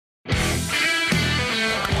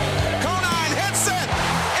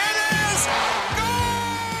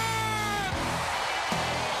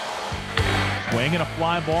Swing and a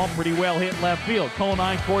fly ball, pretty well hit left field.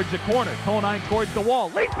 Conine towards the corner. Conine towards the wall.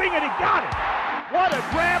 Leaping and he got it. What a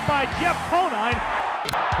grab by Jeff Conine.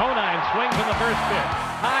 Conine swings on the first pitch.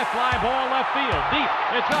 High fly ball left field. Deep.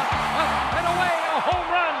 It's up, and away. A home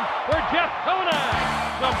run for Jeff Conine.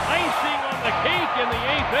 Some icing on the cake in the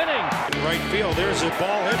 8th inning. Right field. There's a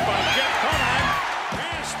ball hit by Jeff Conine.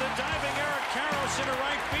 Past the diving Eric Karros into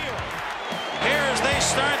right field. Here as they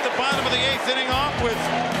start the bottom of the 8th inning off with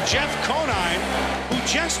Jeff Conine, who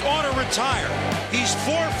just ought to retire. He's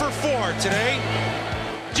 4 for 4 today.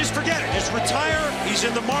 Just forget it. Just retire. He's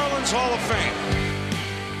in the Marlins Hall of Fame.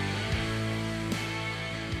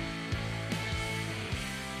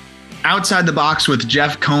 Outside the Box with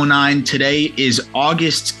Jeff Conine. Today is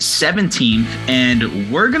August 17th,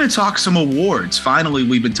 and we're going to talk some awards. Finally,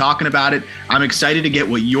 we've been talking about it. I'm excited to get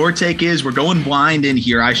what your take is. We're going blind in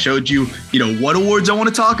here. I showed you, what awards I want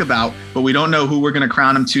to talk about, but we don't know who we're going to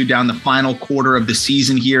crown them to down the final quarter of the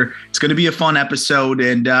season here. It's going to be a fun episode,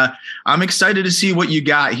 and I'm excited to see what you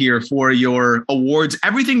got here for your awards.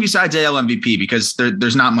 Everything besides AL MVP, because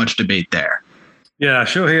there's not much debate there. Yeah,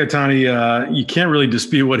 Shohei Ohtani, you can't really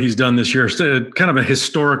dispute what he's done this year. It's kind of a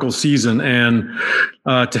historical season. And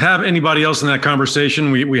to have anybody else in that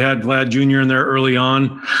conversation, we had Vlad Jr. in there early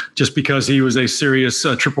on just because he was a serious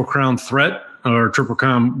Triple Crown threat or Triple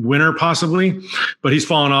Crown winner possibly. But he's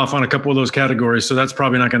fallen off on a couple of those categories, so that's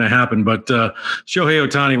probably not going to happen. But Shohei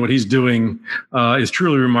Ohtani, what he's doing is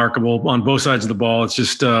truly remarkable on both sides of the ball. It's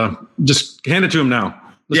just hand it to him now.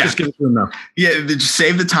 Let's just give it to him now. Yeah, just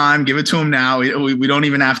save the time. Give it to him now. We don't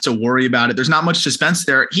even have to worry about it. There's not much suspense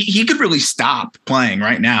there. He could really stop playing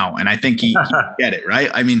right now, and I think he get it, right?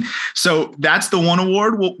 I mean, so that's the one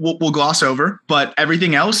award we'll gloss over, but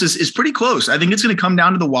everything else is pretty close. I think it's going to come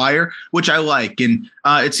down to the wire, which I like. And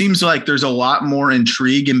it seems like there's a lot more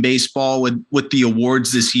intrigue in baseball with the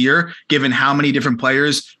awards this year, given how many different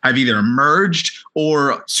players have either emerged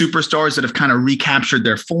or superstars that have kind of recaptured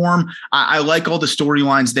their form. I like all the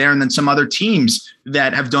storylines there, and then some other teams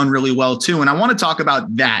that have done really well too. And I want to talk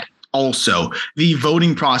about that also, the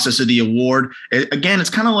voting process of the award. Again,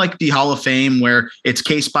 it's kind of like the Hall of Fame where it's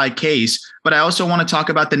case by case, but I also want to talk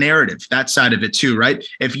about the narrative, that side of it too, right?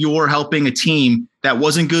 If you're helping a team that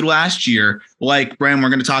wasn't good last year, like we're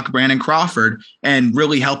going to talk Brandon Crawford, and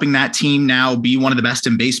really helping that team now be one of the best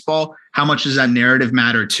in baseball, how much does that narrative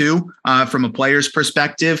matter too, from a player's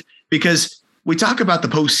perspective? Because we talk about the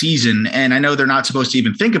postseason, and I know they're not supposed to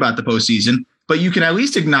even think about the postseason, but you can at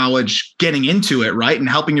least acknowledge getting into it, right? And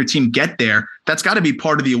helping your team get there. That's got to be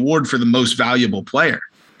part of the award for the most valuable player.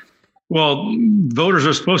 Well, voters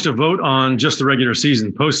are supposed to vote on just the regular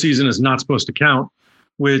season. Postseason is not supposed to count,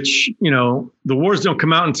 which, the awards don't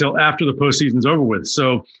come out until after the postseason's over with.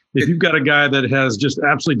 So if you've got a guy that has just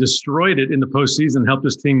absolutely destroyed it in the postseason, helped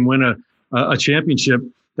his team win a championship,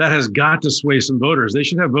 that has got to sway some voters. They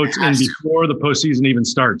should have votes in before the postseason even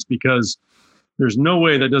starts, because there's no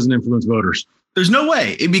way that doesn't influence voters. There's no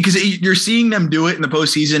way, because you're seeing them do it in the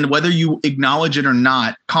postseason, whether you acknowledge it or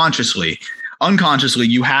not, consciously, unconsciously,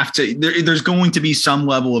 you have to, there's going to be some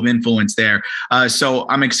level of influence there. So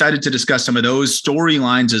I'm excited to discuss some of those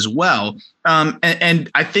storylines as well. And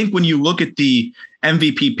I think when you look at the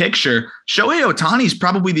MVP picture, Shohei Ohtani is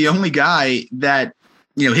probably the only guy that,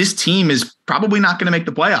 his team is probably not going to make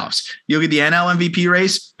the playoffs. You look at the NL MVP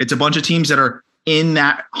race, it's a bunch of teams that are in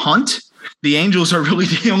that hunt. The Angels are really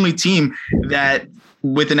the only team that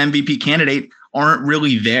with an MVP candidate aren't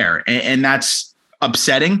really there. And that's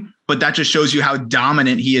upsetting, but that just shows you how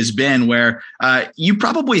dominant he has been, where you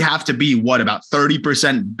probably have to be about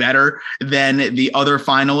 30% better than the other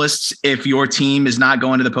finalists if your team is not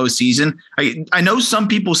going to the postseason. I know some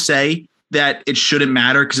people say that it shouldn't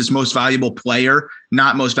matter because it's most valuable player,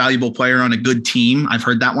 not most valuable player on a good team. I've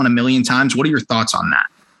heard that one a million times. What are your thoughts on that?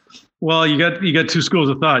 Well, you got two schools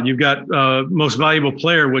of thought. You've got most valuable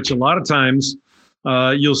player, which a lot of times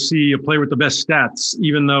you'll see a player with the best stats,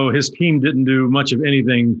 even though his team didn't do much of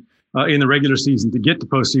anything in the regular season to get to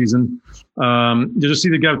postseason. You'll just see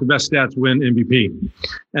the guy with the best stats win MVP.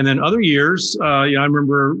 And then other years, I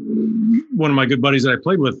remember one of my good buddies that I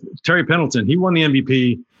played with, Terry Pendleton. He won the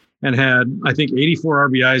MVP and had, I think, 84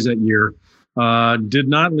 RBIs that year. Did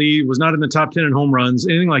not lead, was not in the top 10 in home runs,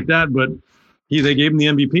 anything like that, but they gave him the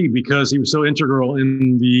MVP because he was so integral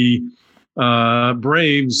in the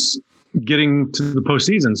Braves getting to the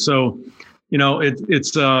postseason. So,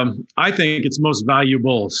 it's I think it's most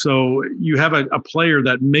valuable. So you have a player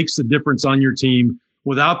that makes the difference on your team.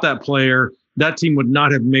 Without that player, that team would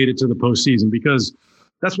not have made it to the postseason, because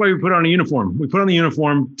that's why we put on a uniform. We put on the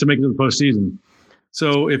uniform to make it to the postseason.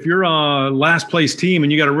 So if you're a last place team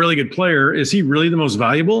and you got a really good player, is he really the most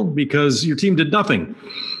valuable? Because your team did nothing.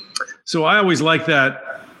 So I always like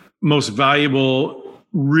that most valuable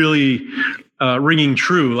really ringing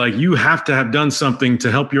true. Like, you have to have done something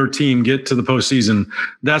to help your team get to the postseason.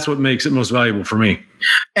 That's what makes it most valuable for me.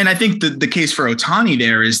 And I think the case for Ohtani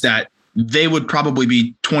there is that they would probably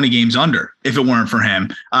be 20 games under if it weren't for him,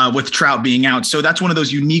 with Trout being out. So that's one of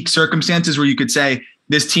those unique circumstances where you could say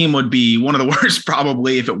this team would be one of the worst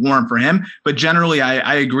probably if it weren't for him. But generally,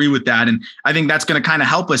 I agree with that. And I think that's going to kind of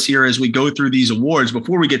help us here as we go through these awards.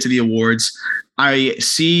 Before we get to the awards, I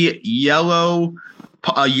see a yellow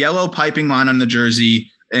piping line on the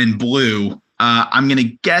jersey and blue. I'm going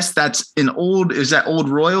to guess that's is that Old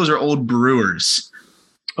Royals or Old Brewers?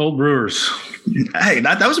 Old Brewers. Hey,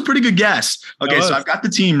 that was a pretty good guess. Okay, so I've got the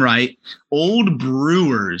team right. Old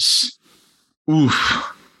Brewers.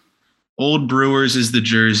 Oof. Old Brewers is the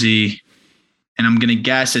jersey. And I'm going to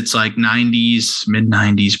guess it's like 90s,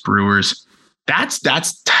 mid-90s Brewers. That's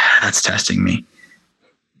testing me.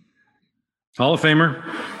 Hall of Famer.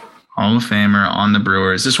 Hall of Famer on the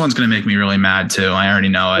Brewers. This one's going to make me really mad too. I already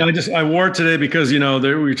know it. I wore it today because,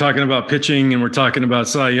 we're talking about pitching and we're talking about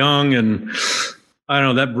Cy Young, and I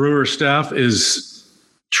don't know, that Brewer staff is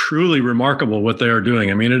truly remarkable what they are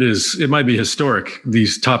doing. I mean, it might be historic,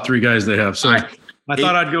 these top three guys they have. So I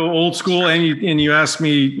thought I'd go old school, and you asked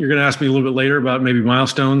me, you're going to ask me a little bit later about maybe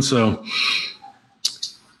milestones. So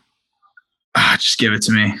just give it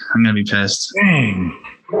to me. I'm going to be pissed. Dang.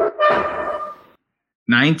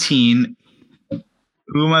 19.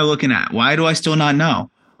 Who am I looking at? Why do I still not know?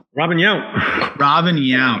 Robin Yount. Robin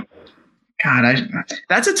Yount. God,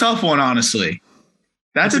 that's a tough one, honestly.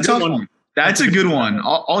 That's a tough one. That's a good one.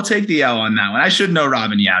 I'll take the L on that one. I should know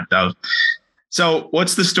Robin Yount, though. So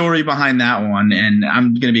what's the story behind that one? And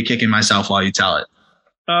I'm going to be kicking myself while you tell it.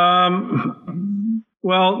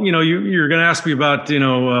 Well, you're going to ask me about,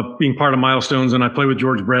 being part of milestones, and I played with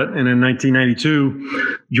George Brett. And in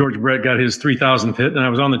 1992, George Brett got his 3,000th hit, and I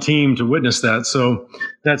was on the team to witness that. So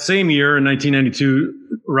that same year in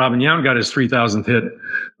 1992, Robin Yount got his 3,000th hit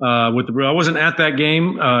with the. I wasn't at that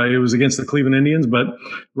game. It was against the Cleveland Indians, but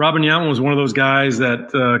Robin Yount was one of those guys that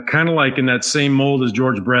kind of like in that same mold as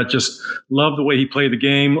George Brett, just loved the way he played the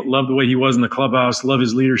game, loved the way he was in the clubhouse, loved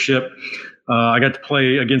his leadership. I got to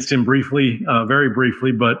play against him briefly, very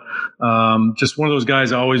briefly, but just one of those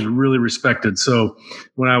guys I always really respected. So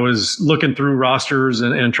when I was looking through rosters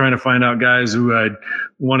and trying to find out guys who I'd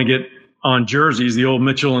want to get on jerseys, the old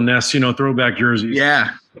Mitchell and Ness, throwback jerseys.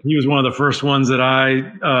 Yeah. He was one of the first ones that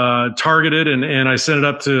I targeted, and I sent it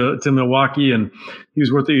up to Milwaukee, and he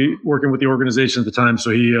was working with the organization at the time. So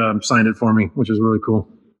he signed it for me, which was really cool.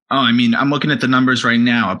 Oh, I mean, I'm looking at the numbers right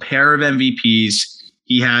now. A pair of MVPs.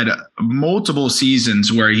 He had multiple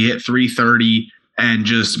seasons where he hit 330 and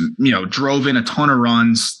just, drove in a ton of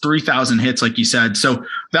runs, 3,000 hits, like you said. So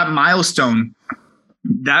that milestone,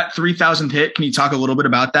 that 3,000th hit, can you talk a little bit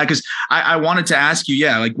about that? Because I wanted to ask you,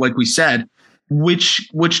 like we said,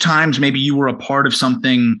 which times maybe you were a part of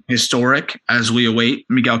something historic as we await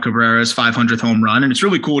Miguel Cabrera's 500th home run. And it's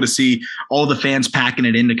really cool to see all the fans packing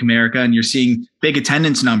it into Comerica, and you're seeing big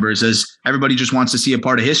attendance numbers as everybody just wants to see a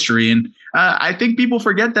part of history. And I think people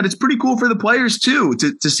forget that it's pretty cool for the players too,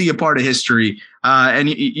 to see a part of history. And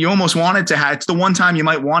you almost want it to have, it's the one time you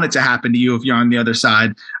might want it to happen to you if you're on the other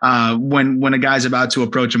side, when a guy's about to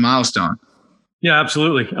approach a milestone. Yeah,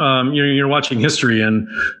 absolutely. You're watching history, and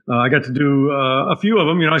I got to do a few of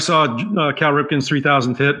them. I saw Cal Ripken's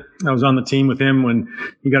 3,000th hit. I was on the team with him when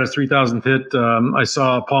he got his 3,000th hit. I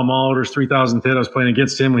saw Paul Molitor's 3,000th hit. I was playing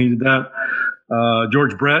against him when he did that.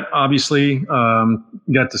 George Brett, obviously,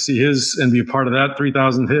 got to see his and be a part of that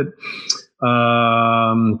 3,000th hit.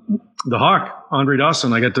 The Hawk, Andre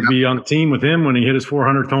Dawson, I got to be on the team with him when he hit his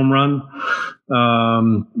 400th home run.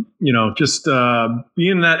 Just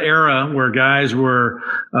being in that era where guys were,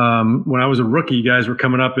 when I was a rookie, guys were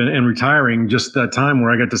coming up and retiring, just that time where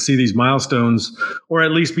I got to see these milestones, or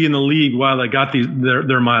at least be in the league while they got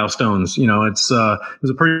their milestones. It was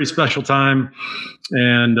a pretty special time.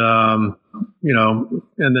 And, and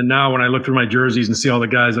then now when I look through my jerseys and see all the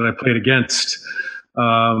guys that I played against,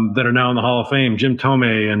 that are now in the Hall of Fame, Jim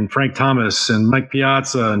Thome and Frank Thomas and Mike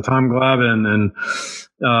Piazza and Tom Glavine and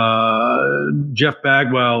Jeff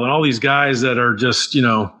Bagwell and all these guys that are just,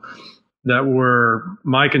 that were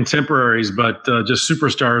my contemporaries, but just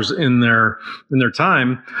superstars in their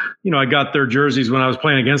time. I got their jerseys when I was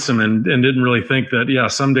playing against them, and didn't really think that,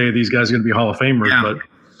 someday these guys are going to be Hall of Famers. Yeah. But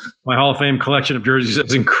my Hall of Fame collection of jerseys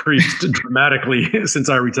has increased dramatically since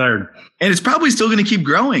I retired. And it's probably still going to keep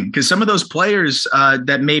growing because some of those players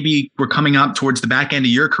that maybe were coming up towards the back end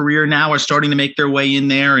of your career now are starting to make their way in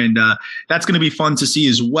there. And that's going to be fun to see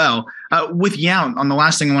as well. With Yount, on the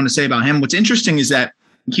last thing I want to say about him, what's interesting is that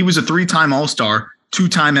he was a 3-time All-Star,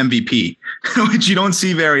 2-time MVP, which you don't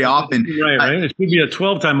see very often. Right. It should be a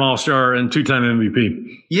 12-time All-Star and 2-time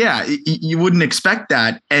MVP. Yeah, you wouldn't expect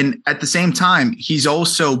that. And at the same time, he's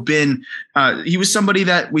also been he was somebody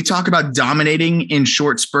that we talk about dominating in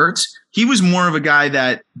short spurts. He was more of a guy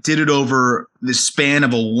that did it over the span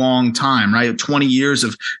of a long time, right? 20 years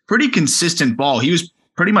of pretty consistent ball. He was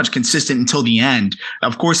pretty much consistent until the end.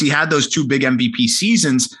 Of course, he had those 2 big MVP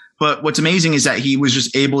seasons, but what's amazing is that he was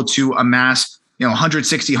just able to amass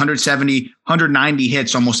 160, 170, 190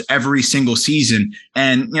 hits almost every single season.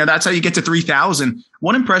 And, that's how you get to 3,000.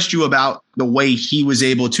 What impressed you about the way he was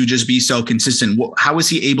able to just be so consistent? How was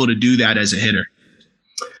he able to do that as a hitter?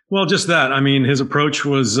 Well, just that. I mean, his approach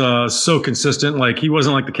was so consistent. Like, he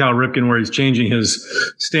wasn't like the Cal Ripken where he's changing his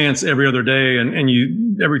stance every other day.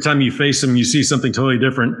 And every time you face him, you see something totally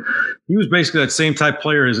different. He was basically that same type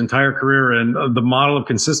player his entire career and the model of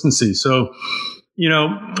consistency. So,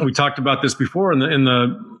 we talked about this before in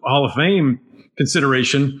the Hall of Fame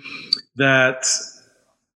consideration, that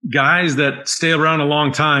guys that stay around a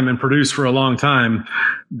long time and produce for a long time,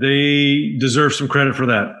 they deserve some credit for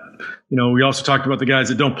that. We also talked about the guys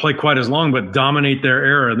that don't play quite as long, but dominate their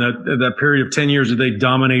era. And that period of 10 years that they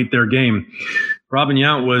dominate their game. Robin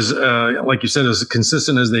Yount was, like you said, as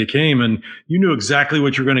consistent as they came, and you knew exactly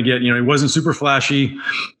what you're going to get. He wasn't super flashy.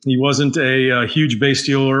 He wasn't a huge base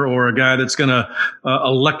stealer or a guy that's going to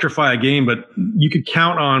electrify a game, but you could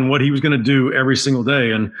count on what he was going to do every single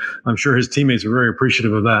day. And I'm sure his teammates were very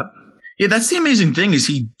appreciative of that. Yeah, that's the amazing thing is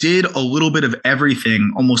he did a little bit of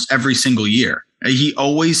everything almost every single year. He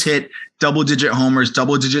always hit double-digit homers,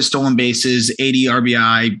 double-digit stolen bases, 80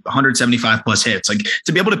 RBI, 175 plus hits. Like,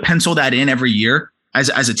 to be able to pencil that in every year as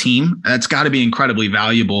a team, that's got to be incredibly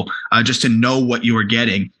valuable just to know what you are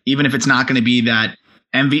getting, even if it's not going to be that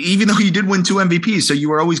even though you did win 2 MVPs. So you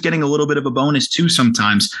were always getting a little bit of a bonus too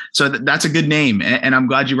sometimes. So that's a good name. And I'm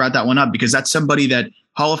glad you brought that one up because that's somebody that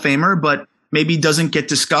Hall of Famer, but maybe doesn't get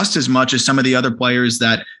discussed as much as some of the other players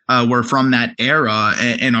that were from that era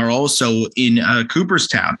and are also in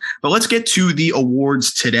Cooperstown. But let's get to the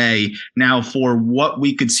awards today. Now, for what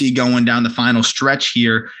we could see going down the final stretch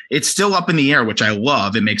here, it's still up in the air, which I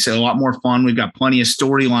love. It makes it a lot more fun. We've got plenty of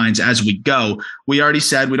storylines as we go. We already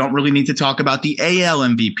said we don't really need to talk about the AL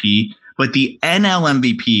MVP, but the NL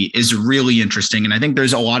MVP is really interesting. And I think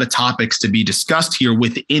there's a lot of topics to be discussed here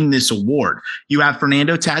within this award. You have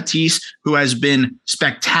Fernando Tatis, who has been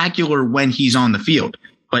spectacular when he's on the field,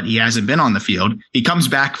 but he hasn't been on the field. He comes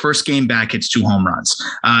back, first game back, hits 2 home runs.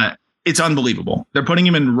 It's unbelievable. They're putting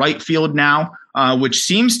him in right field now, which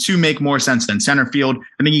seems to make more sense than center field.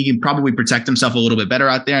 I think he can probably protect himself a little bit better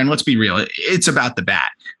out there. And let's be real, it's about the bat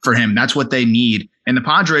for him. That's what they need. And the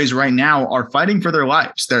Padres right now are fighting for their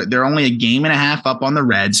lives. They're only a game and a half up on the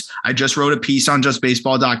Reds. I just wrote a piece on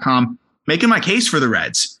justbaseball.com making my case for the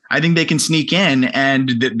Reds. I think they can sneak in,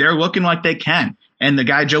 and they're looking like they can. And the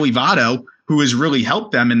guy, Joey Votto, who has really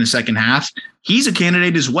helped them in the second half, he's a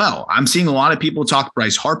candidate as well. I'm seeing a lot of people talk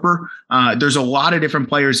Bryce Harper. There's a lot of different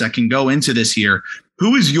players that can go into this here.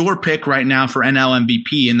 Who is your pick right now for NL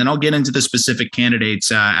MVP? And then I'll get into the specific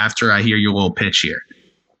candidates after I hear your little pitch here.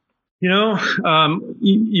 You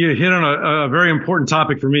hit on a very important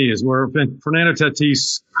topic for me is where Fernando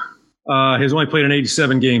Tatis has only played in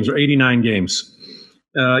 87 games or 89 games.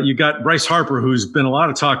 You got Bryce Harper, who's been a lot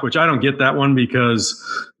of talk, which I don't get that one because,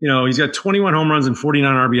 he's got 21 home runs and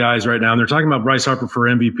 49 RBIs right now. And they're talking about Bryce Harper for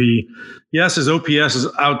MVP. Yes, his OPS is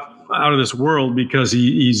out of this world because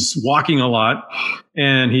he's walking a lot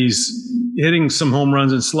and he's hitting some home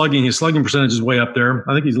runs and slugging. His slugging percentage is way up there.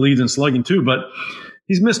 I think he leads in slugging too, but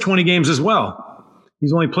he's missed 20 games as well.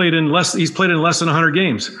 He's played in less than 100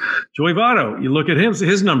 games. Joey Votto, you look at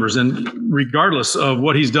his numbers, and regardless of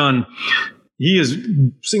what he's done, he is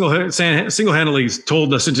single-handedly told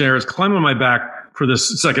the Cincinnati, climb on my back for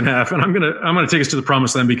this second half, and I'm gonna take us to the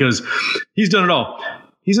promised land because he's done it all.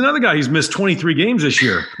 He's another guy who's missed 23 games this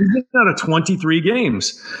year. He's missed out of 23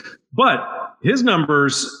 games, but his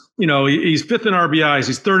numbers. He's 5th in RBIs.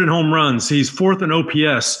 He's 3rd in home runs. He's 4th in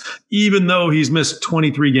OPS, even though he's missed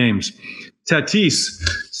 23 games. Tatis,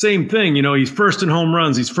 same thing. He's 1st in home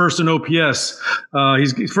runs. He's 1st in OPS.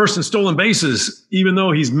 He's 1st in stolen bases, even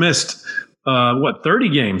though he's missed 30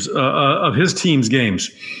 games of his team's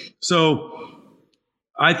games. So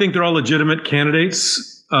I think they're all legitimate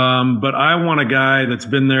candidates. But I want a guy that's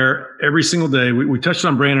been there every single day. We touched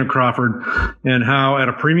on Brandon Crawford and how at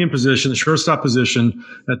a premium position, the shortstop position,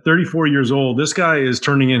 at 34 years old, this guy is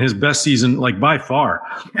turning in his best season, like by far.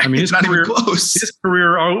 I mean, it's not even close. His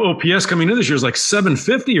career OPS coming into this year is like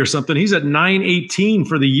 750 or something. He's at 918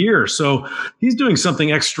 for the year. So he's doing something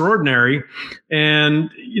extraordinary. And,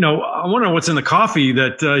 I wonder what's in the coffee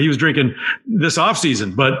that he was drinking this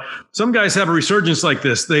offseason. But some guys have a resurgence like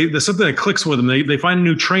this. There's something that clicks with them. They find a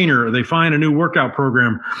new trainer, or they find a new workout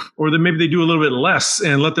program, or then maybe they do a little bit less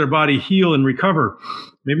and let their body heal and recover.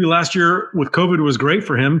 Maybe last year with COVID was great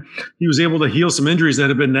for him. He was able to heal some injuries that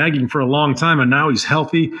had been nagging for a long time, and now he's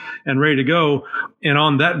healthy and ready to go. And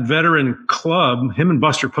on that veteran club, him and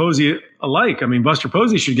Buster Posey alike, I mean, Buster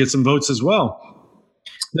Posey should get some votes as well.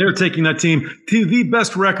 They're taking that team to the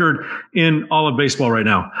best record in all of baseball right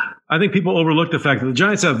now. I think people overlook the fact that the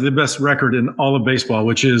Giants have the best record in all of baseball,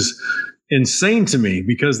 which is insane to me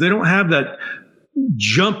because they don't have that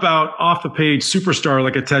jump out off the page superstar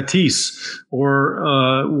like a Tatis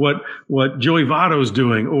or what Joey Votto's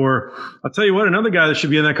doing. Or I'll tell you what, another guy that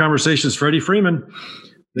should be in that conversation is Freddie Freeman.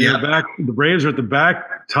 They're back. The Braves are at the back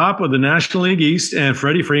top of the National League East, and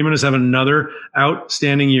Freddie Freeman is having another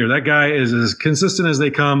outstanding year. That guy is as consistent as they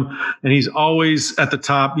come, and he's always at the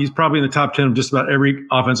top. He's probably in the top 10 of just about every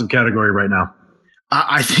offensive category right now.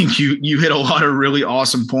 I think you hit a lot of really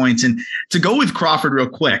awesome points. And to go with Crawford real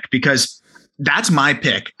quick, because that's my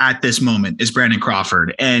pick at this moment is Brandon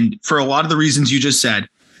Crawford. And for a lot of the reasons you just said,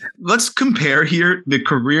 let's compare here the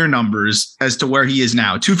career numbers as to where he is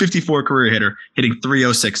now. 254 career hitter, hitting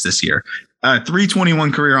 306 this year.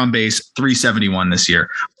 321 career on base, 371 this year.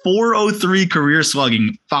 403 career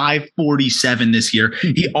slugging, 547 this year.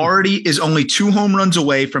 He already is only 2 home runs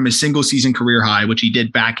away from his single season career high, which he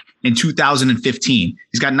did back in 2015.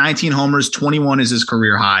 He's got 19 homers, 21 is his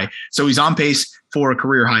career high. So he's on pace for a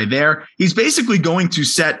career high there. He's basically going to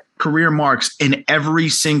set career marks in every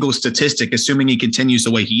single statistic, assuming he continues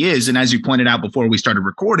the way he is. And as you pointed out before we started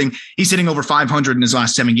recording, he's hitting over 500 in his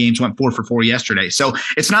last 7 games, went 4 for 4 yesterday. So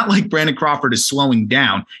it's not like Brandon Crawford is slowing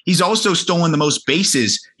down. He's also stolen the most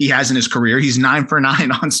bases he has in his career. He's 9 for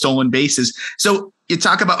 9 on stolen bases. So you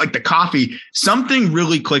talk about like the coffee, something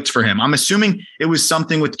really clicked for him. I'm assuming it was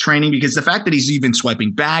something with training, because the fact that he's even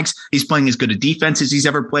swiping bags, he's playing as good a defense as he's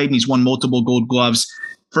ever played, and he's won multiple Gold Gloves.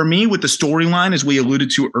 For me, with the storyline, as we alluded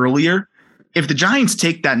to earlier, if the Giants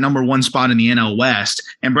take that number 1 spot in the NL West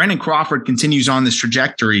and Brandon Crawford continues on this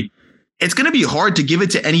trajectory, it's going to be hard to give it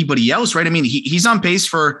to anybody else, right? I mean, he's on pace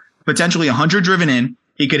for potentially 100 driven in.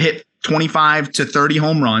 He could hit 25 to 30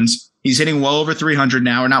 home runs. He's hitting well over 300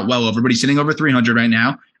 now, or not well over, but he's hitting over 300 right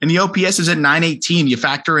now. And the OPS is at 918. You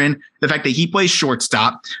factor in the fact that he plays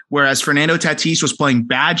shortstop, whereas Fernando Tatis was playing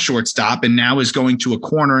bad shortstop and now is going to a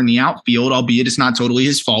corner in the outfield, albeit it's not totally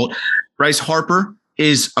his fault. Bryce Harper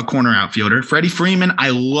is a corner outfielder. Freddie Freeman, I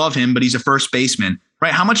love him, but he's a first baseman,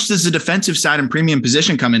 right? How much does the defensive side and premium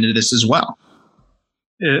position come into this as well?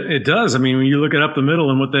 It does. I mean, when you look at up the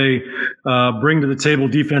middle and what they bring to the table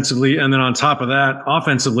defensively, and then on top of that,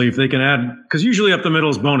 offensively, if they can add, because usually up the middle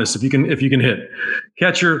is bonus if you can hit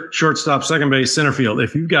catcher, shortstop, second base, center field.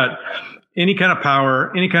 If you've got any kind of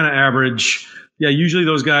power, any kind of average, yeah, usually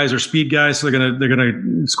those guys are speed guys, so they're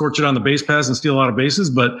gonna scorch it on the base pass and steal a lot of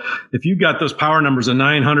bases. But if you've got those power numbers, a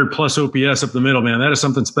 900 plus OPS up the middle, man, that is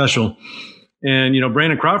something special. And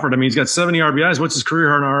Brandon Crawford, I mean, he's got 70 RBIs. What's his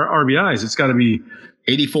career on RBIs? It's got to be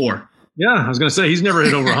 84. Yeah, I was going to say he's never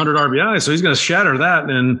hit over 100 RBIs, so he's going to shatter that.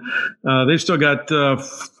 And they've still got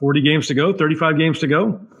 40 games to go, 35 games to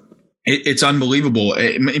go. It's unbelievable.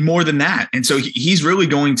 More than that. And so he's really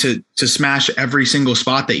going to smash every single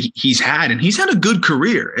spot that he's had. And he's had a good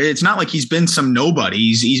career. It's not like he's been some nobody.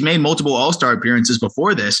 He's made multiple All-Star appearances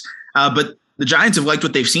before this. But the Giants have liked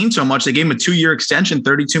what they've seen so much. They gave him a 2-year extension,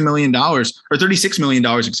 $32 million or $36 million,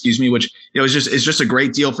 excuse me, which is just a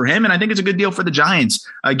great deal for him. And I think it's a good deal for the Giants,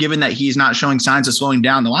 given that he's not showing signs of slowing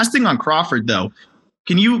down. The last thing on Crawford, though,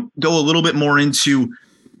 can you go a little bit more into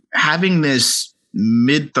having this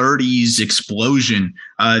mid-30s explosion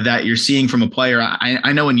that you're seeing from a player?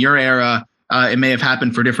 I know in your era, it may have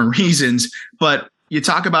happened for different reasons, but you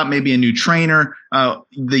talk about maybe a new trainer,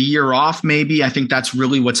 the year off, maybe. I think that's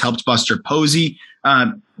really what's helped Buster Posey.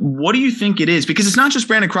 What do you think it is? Because it's not just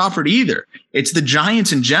Brandon Crawford either. It's the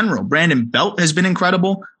Giants in general. Brandon Belt has been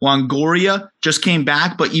incredible. Longoria just came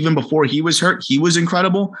back, but even before he was hurt, he was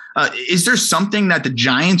incredible. Is there something that the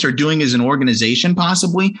Giants are doing as an organization,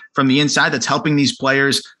 possibly from the inside, that's helping these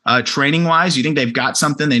players training-wise? You think they've got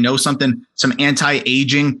something, they know something, some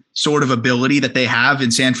anti-aging sort of ability that they have in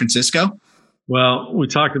San Francisco? Well, we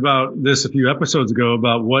talked about this a few episodes ago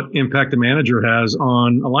about what impact a manager has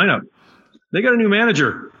on a lineup. They got a new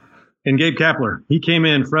manager in Gabe Kapler. He came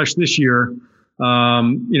in fresh this year.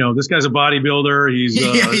 This guy's a bodybuilder. He's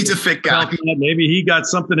a fit guy. Maybe he got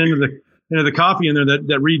something into the coffee in there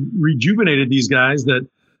that rejuvenated these guys. That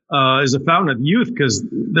is a fountain of youth because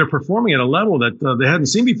they're performing at a level that they hadn't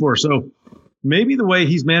seen before. So maybe the way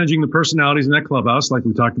he's managing the personalities in that clubhouse, like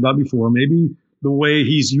we talked about before, maybe the way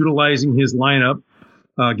he's utilizing his lineup,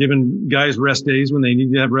 giving guys rest days when they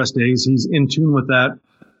need to have rest days, he's in tune with that.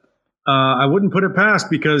 I wouldn't put it past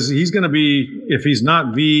because he's going to be, if he's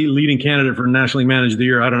not the leading candidate for National League Manager of the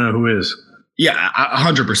Year, I don't know who is. Yeah,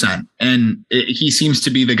 100%. And he seems to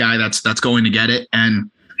be the guy that's going to get it. And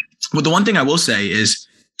the one thing I will say is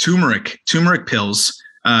turmeric pills.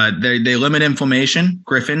 They limit inflammation.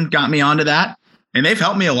 Griffin got me onto that, and they've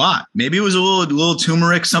helped me a lot. Maybe it was a little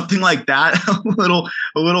turmeric, something like that, a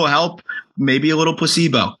little help. Maybe a little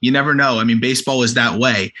placebo. You never know. I mean, baseball is that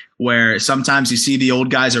way where sometimes you see the old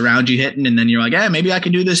guys around you hitting and then you're like, hey, maybe I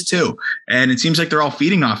can do this too. And it seems like they're all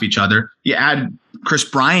feeding off each other. You add Chris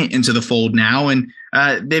Bryant into the fold now and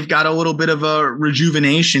they've got a little bit of a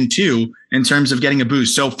rejuvenation too in terms of getting a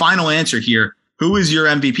boost. So final answer here. Who is your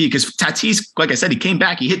MVP? Because Tatis, like I said, he came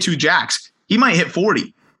back. He hit 2 jacks. He might hit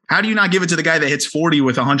 40. How do you not give it to the guy that hits 40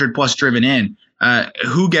 with 100 plus driven in?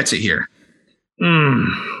 Who gets it here?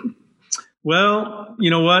 Well, you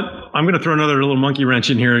know what? I'm going to throw another little monkey wrench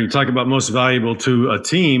in here. You talk about most valuable to a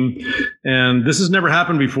team. And this has never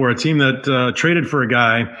happened before. A team that traded for a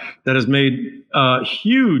guy that has made a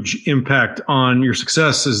huge impact on your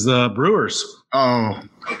success is the Brewers. Oh.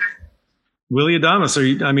 Willy Adames.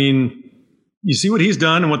 You see what he's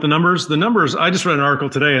done and what the numbers, I just read an article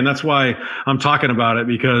today, and that's why I'm talking about it,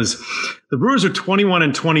 because the Brewers are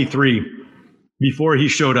 21-23 before he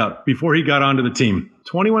showed up, before he got onto the team.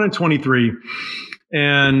 21-23,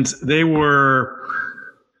 and they were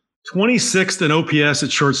 26th in OPS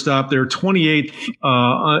at shortstop. They're 28th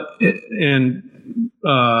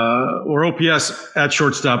or OPS at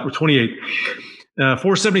shortstop, 28th.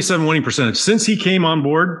 477 winning percentage. Since he came on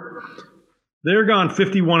board, they're gone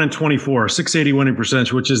 51-24, 680 winning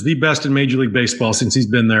percentage, which is the best in Major League Baseball since he's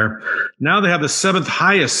been there. Now they have the 7th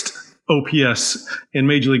highest OPS in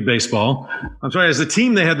Major League Baseball. I'm sorry, as a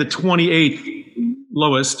team, they had the 28th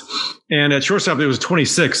lowest, and at shortstop, it was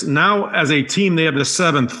 26th. Now, as a team, they have the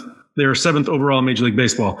 7th. They're 7th overall in Major League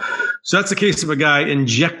Baseball. So that's the case of a guy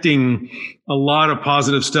injecting a lot of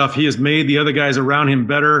positive stuff. He has made the other guys around him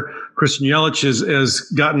better. Christian Yelich has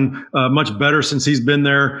gotten much better since he's been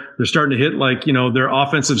there. They're starting to hit their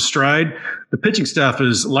offensive stride. The pitching staff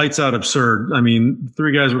is lights out absurd. I mean,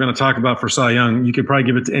 3 guys we're going to talk about for Cy Young, you could probably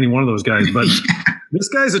give it to any one of those guys. But this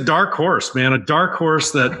guy's a dark horse, man, a dark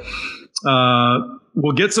horse that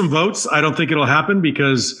will get some votes. I don't think it'll happen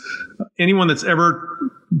because anyone that's ever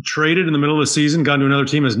traded in the middle of the season, gone to another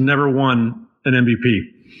team, has never won an MVP.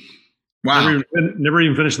 Wow. Never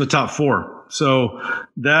even finished in the top 4. So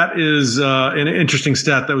that is an interesting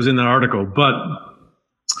stat that was in that article. But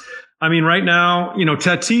I mean, right now,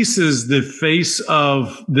 Tatis is the face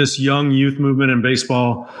of this young youth movement in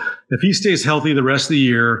baseball. If he stays healthy the rest of the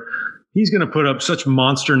year, he's going to put up such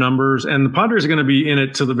monster numbers, and the Padres are going to be in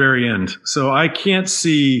it to the very end. So I can't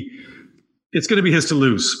see – it's going to be his to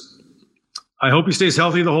lose. I hope he stays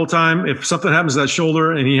healthy the whole time. If something happens to that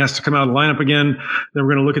shoulder and he has to come out of the lineup again, then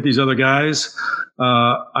we're going to look at these other guys.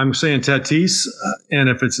 I'm saying Tatis, and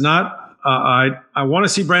if it's not, I want to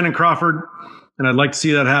see Brandon Crawford, and I'd like to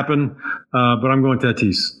see that happen, but I'm going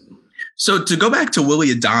Tatis. So to go back to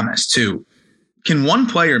Willy Adames, too, can one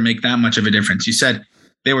player make that much of a difference? You said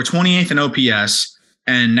they were 28th in OPS,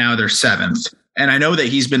 and now they're 7th. And I know that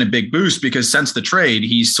he's been a big boost because since the trade,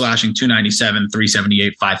 he's slashing 297,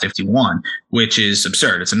 378, 551, which is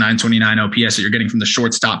absurd. It's a 929 OPS that you're getting from the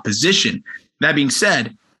shortstop position. That being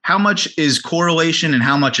said, how much is correlation and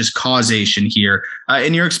how much is causation here?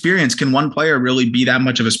 In your experience, can one player really be that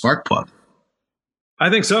much of a spark plug? I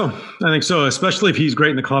think so, especially if he's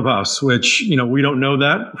great in the clubhouse, which, we don't know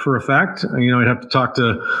that for a fact. I'd have to talk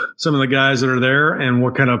to some of the guys that are there and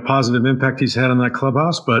what kind of positive impact he's had on that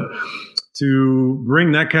clubhouse. But to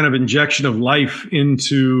bring that kind of injection of life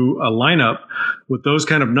into a lineup with those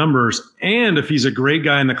kind of numbers, and if he's a great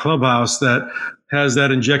guy in the clubhouse that has that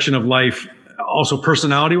injection of life also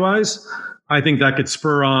personality-wise, I think that could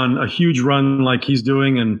spur on a huge run like he's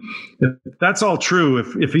doing. And if that's all true,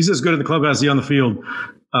 if he's as good in the clubhouse as he on the field,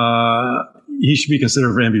 he should be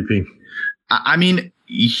considered for MVP. I mean,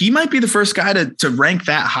 he might be the first guy to rank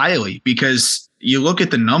that highly because you look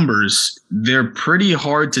at the numbers, they're pretty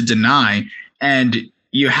hard to deny. And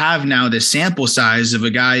you have now this sample size of a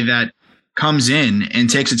guy that comes in and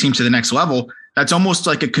takes a team to the next level, that's almost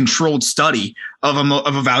like a controlled study of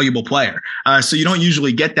a valuable player. So you don't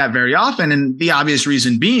usually get that very often. And the obvious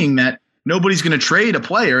reason being that nobody's going to trade a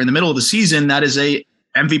player in the middle of the season that is a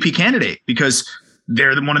MVP candidate, because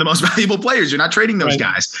they're one of the most valuable players. You're not trading those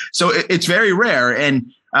guys. So it's very rare.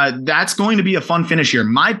 And that's going to be a fun finish here.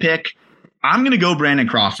 My pick, I'm going to go Brandon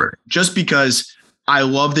Crawford, just because I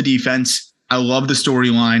love the defense. I love the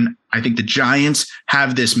storyline. I think the Giants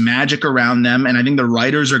have this magic around them, and I think the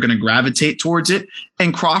writers are going to gravitate towards it.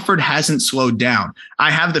 And Crawford hasn't slowed down.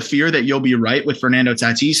 I have the fear that you'll be right with Fernando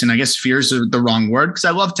Tatis, and I guess fear is the wrong word, because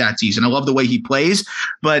I love Tatis and I love the way he plays.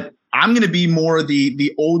 But I'm going to be more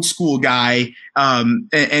the old school guy,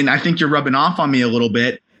 and I think you're rubbing off on me a little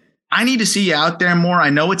bit. I need to see you out there more. I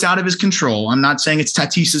know it's out of his control. I'm not saying it's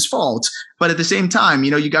Tatis's fault, but at the same time,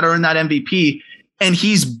 you got to earn that MVP. And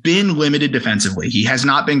he's been limited defensively. He has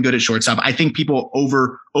not been good at shortstop. I think people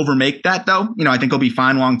overmake that, though. I think he'll be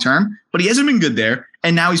fine long term, but he hasn't been good there.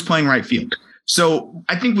 And now he's playing right field. So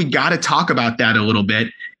I think we got to talk about that a little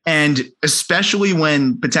bit. And especially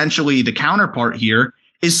when potentially the counterpart here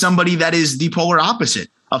is somebody that is the polar opposite,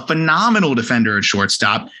 a phenomenal defender at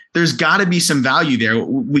shortstop. There's got to be some value there.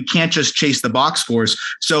 We can't just chase the box scores.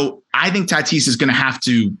 So I think Tatis is going to have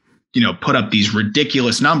to, put up these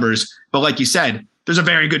ridiculous numbers. But like you said, there's a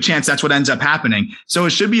very good chance that's what ends up happening. So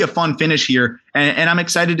it should be a fun finish here. And I'm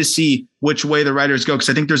excited to see which way the writers go, because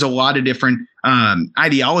I think there's a lot of different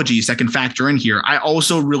ideologies that can factor in here. I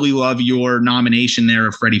also really love your nomination there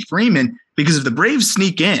of Freddie Freeman, because if the Braves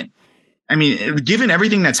sneak in, I mean, given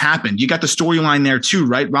everything that's happened, you got the storyline there too,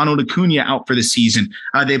 right? Ronald Acuna out for the season.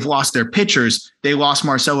 They've lost their pitchers. They lost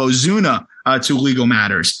Marcell Ozuna to legal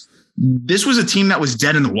matters. This was a team that was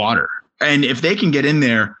dead in the water. And if they can get in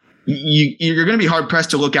there, you're going to be hard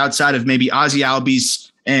pressed to look outside of maybe Ozzie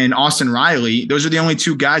Albies and Austin Riley. Those are the only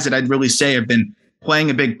two guys that I'd really say have been playing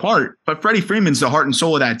a big part. But Freddie Freeman's the heart and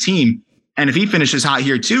soul of that team. And if he finishes hot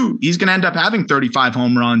here too, he's going to end up having 35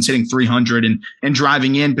 home runs, hitting 300 and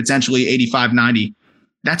driving in potentially 85, 90.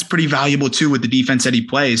 That's pretty valuable too with the defense that he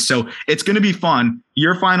plays. So it's going to be fun.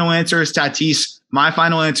 Your final answer is Tatis. My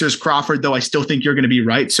final answer is Crawford, though I still think you're going to be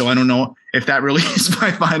right. So I don't know if that really is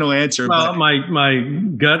my final answer. Well, my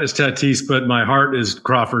gut is Tatis, but my heart is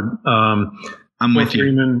Crawford. I'm with you.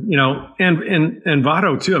 Freeman, and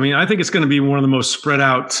Votto too. I mean, I think it's going to be one of the most spread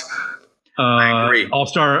out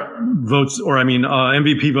all-star votes, or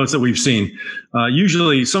MVP votes that we've seen.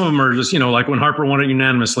 Usually some of them are just, like when Harper won it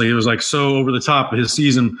unanimously, it was like so over the top of his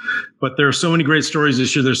season. But there are so many great stories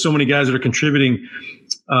this year. There's so many guys that are contributing,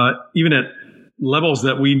 even at levels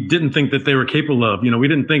that we didn't think that they were capable of. We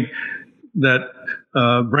didn't think that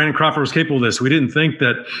Brandon Crawford was capable of this. We didn't think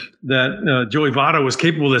that Joey Votto was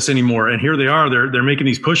capable of this anymore. And here they are. They're making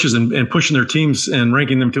these pushes and pushing their teams and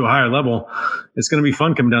ranking them to a higher level. It's going to be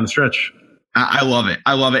fun coming down the stretch. I love it.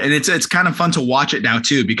 I love it. And it's kind of fun to watch it now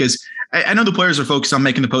too, because I know the players are focused on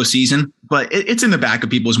making the postseason, but it's in the back of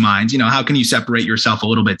people's minds. How can you separate yourself a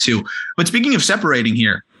little bit too? But speaking of separating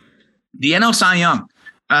here, the NL Cy Young,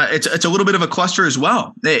 it's a little bit of a cluster as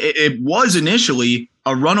well. It was initially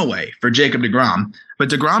a runaway for Jacob deGrom, but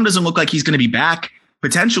deGrom doesn't look like he's going to be back.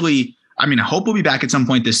 Potentially, I hope he'll be back at some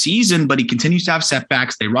point this season, but he continues to have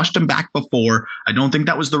setbacks. They rushed him back before. I don't think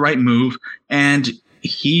that was the right move. And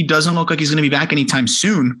he doesn't look like he's going to be back anytime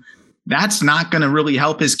soon. That's not going to really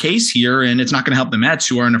help his case here, and it's not going to help the Mets,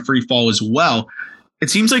 who are in a free fall as well. It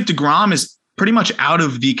seems like deGrom is pretty much out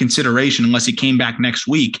of the consideration unless he came back next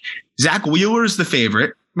week. Zach Wheeler is the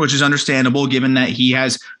favorite, which is understandable given that he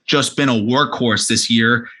has just been a workhorse this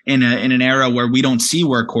year in an era where we don't see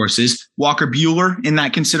workhorses. Walker Buehler in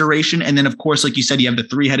that consideration. And then, of course, like you said, you have the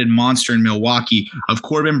three-headed monster in Milwaukee of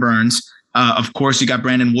Corbin Burns. Of course, you got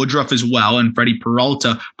Brandon Woodruff as well and Freddie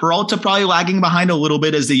Peralta. Peralta probably lagging behind a little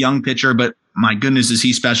bit as the young pitcher, but my goodness, is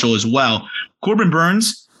he special as well. Corbin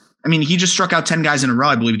Burns, he just struck out 10 guys in a row,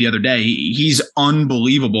 I believe, the other day. He's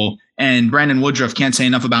unbelievable. And Brandon Woodruff, can't say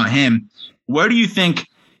enough about him. Where do you think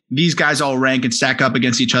these guys all rank and stack up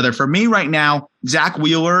against each other? For me right now, Zach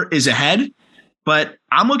Wheeler is ahead, but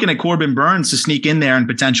I'm looking at Corbin Burns to sneak in there and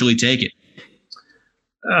potentially take it.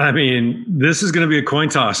 This is going to be a coin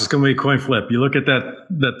toss. It's going to be a coin flip. You look at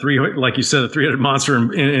that three, like you said, the three-headed monster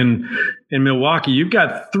in Milwaukee. You've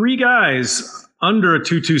got three guys under a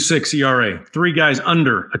 2.26 ERA, three guys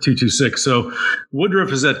under a 2.26. So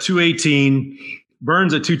Woodruff is at 2.18,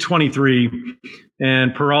 Burns at 2.23,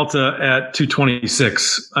 and Peralta at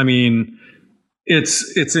 2.26.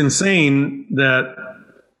 It's insane that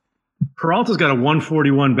Peralta's got a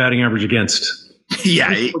 141 batting average against. Yeah.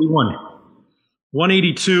 141.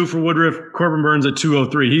 182 for Woodruff, Corbin Burnes at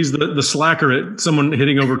 203. He's the slacker at someone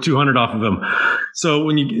hitting over 200 off of him. So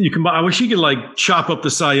when you combine, I wish you could like chop up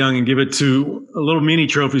the Cy Young and give it to a little mini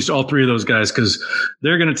trophies to all three of those guys, because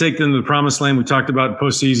they're going to take them to the promised land. We talked about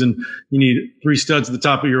postseason. You need 3 studs at the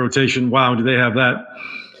top of your rotation. Wow, do they have that?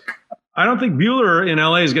 I don't think Buehler in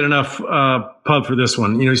LA has got enough pub for this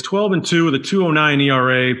one. He's 12-2 with a 2.09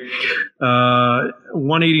 ERA,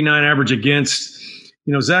 189 average against.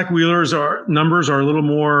 Zach Wheeler's numbers are a little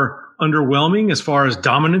more underwhelming as far as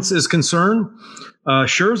dominance is concerned.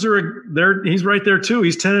 Scherzer, he's right there too.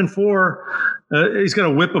 He's 10-4. He's got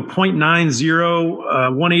a whip of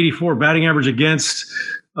 .90, 184 batting average against.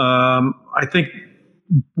 I think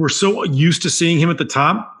we're so used to seeing him at the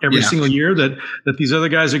top every single year that these other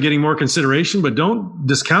guys are getting more consideration, but don't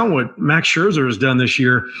discount what Max Scherzer has done this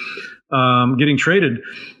year, getting traded.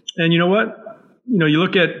 And you know what? You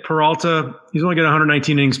look at Peralta, he's only got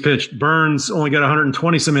 119 innings pitched. Burnes only got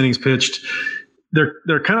 120 some innings pitched.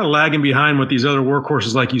 They're kind of lagging behind what these other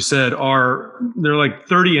workhorses, like you said, are. They're like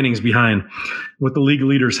 30 innings behind what the league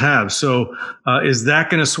leaders have. So is that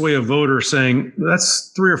going to sway a voter saying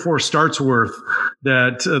that's 3 or 4 starts worth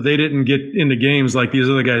that they didn't get into games like these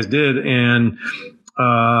other guys did? And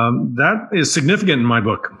that is significant in my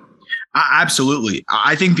book. Absolutely.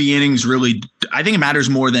 I think the innings I think it matters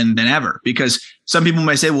more than ever, because some people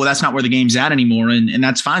might say, well, that's not where the game's at anymore. And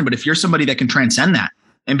that's fine. But if you're somebody that can transcend that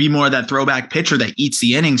and be more of that throwback pitcher that eats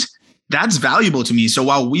the innings, that's valuable to me. So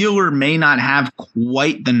while Wheeler may not have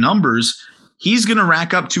quite the numbers, he's going to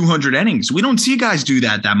rack up 200 innings. We don't see guys do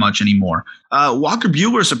that much anymore. Walker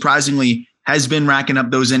Buehler, surprisingly, has been racking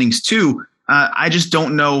up those innings too. I just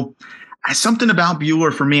don't know. Something about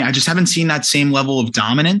Buehler for me, I just haven't seen that same level of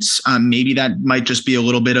dominance. Maybe that might just be a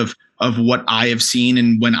little bit of what I have seen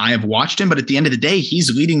and when I have watched him. But at the end of the day,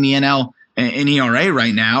 he's leading the NL in ERA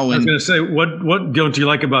right now. And I was going to say, what don't you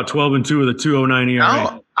like about 12-2 with a 2.09 ERA?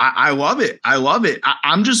 Oh, I love it.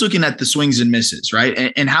 I'm just looking at the swings and misses,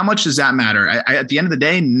 right? And how much does that matter? At the end of the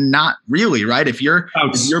day, not really, right? If you're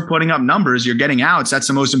putting up numbers, you're getting outs. That's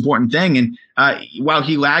the most important thing. And while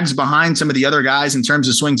he lags behind some of the other guys in terms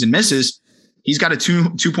of swings and misses, he's got a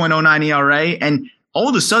 2.09 ERA. And all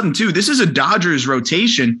of a sudden, too, this is a Dodgers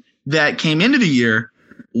rotation that came into the year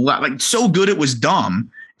like so good it was dumb.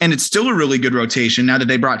 And it's still a really good rotation now that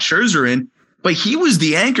they brought Scherzer in. But he was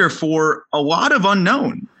the anchor for a lot of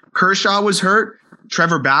unknown. Kershaw was hurt.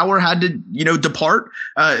 Trevor Bauer had to, depart.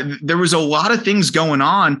 There was a lot of things going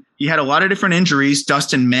on. He had a lot of different injuries.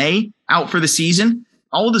 Dustin May out for the season.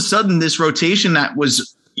 All of a sudden, this rotation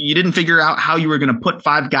you didn't figure out how you were going to put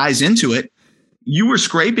 5 guys into it. You were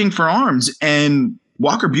scraping for arms, and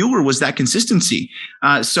Walker Buehler was that consistency.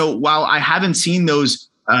 So while I haven't seen those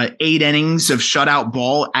 8 innings of shutout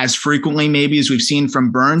ball as frequently maybe as we've seen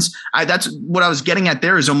from Burnes, that's what I was getting at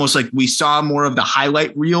there, is almost like we saw more of the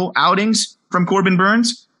highlight reel outings from Corbin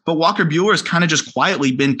Burnes, but Walker Buehler has kind of just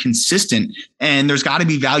quietly been consistent, and there's got to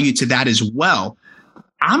be value to that as well.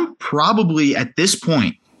 I'm probably at this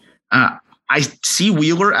point, I see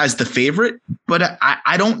Wheeler as the favorite, but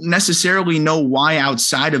I don't necessarily know why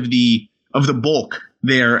outside of the bulk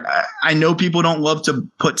there. I know people don't love to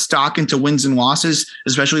put stock into wins and losses,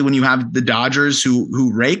 especially when you have the Dodgers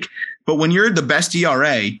who rake. But when you're the best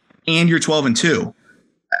ERA and you're 12-2,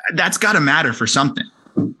 that's got to matter for something.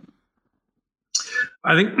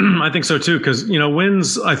 I think so too, because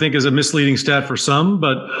wins I think is a misleading stat for some,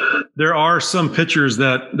 but there are some pitchers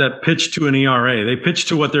that pitch to an ERA. They pitch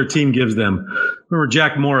to what their team gives them. Remember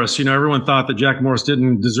Jack Morris? Everyone thought that Jack Morris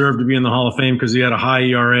didn't deserve to be in the Hall of Fame because he had a high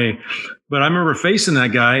ERA. But I remember facing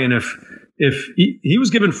that guy, and if he was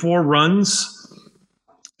given 4 runs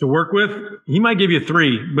to work with, he might give you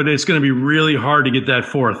 3, but it's going to be really hard to get that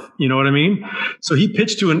 4th. You know what I mean? So he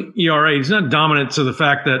pitched to an ERA. He's not dominant to the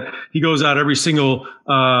fact that he goes out every single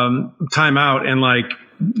time out and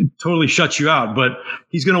totally shuts you out, but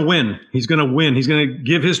he's going to win. He's going to win. He's going to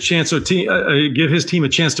give his give his team a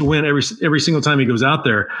chance to win every single time he goes out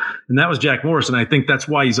there. And that was Jack Morris. And I think that's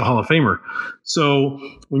why he's a Hall of Famer. So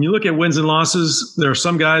when you look at wins and losses, there are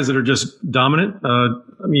some guys that are just dominant.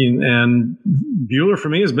 And Buehler for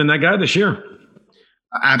me has been that guy this year.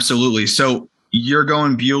 Absolutely. So you're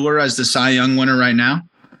going Buehler as the Cy Young winner right now?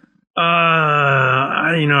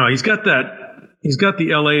 He's got the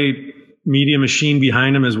LA media machine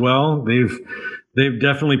behind him as well. They've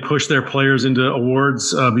definitely pushed their players into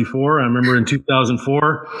awards before. I remember in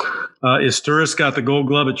 2004, Izturis got the Gold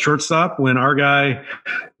Glove at shortstop when our guy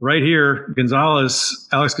right here, Alex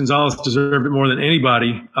Gonzalez, deserved it more than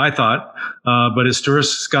anybody, I thought. But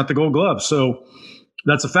Izturis got the Gold Glove, so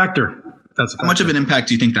that's a factor. How much of an impact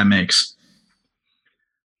do you think that makes?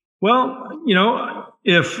 Well,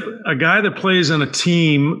 if a guy that plays on a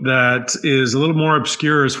team that is a little more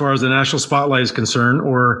obscure as far as the national spotlight is concerned,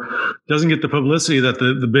 or doesn't get the publicity that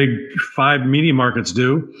the big 5 media markets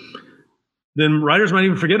do, then writers might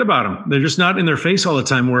even forget about them. They're just not in their face all the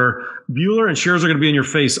time, where Buehler and Scherzer are going to be in your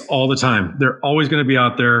face all the time. They're always going to be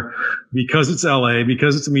out there because it's LA,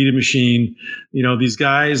 because it's a media machine. These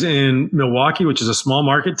guys in Milwaukee, which is a small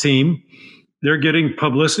market team, they're getting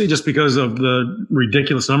publicity just because of the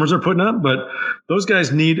ridiculous numbers they're putting up. But those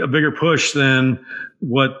guys need a bigger push than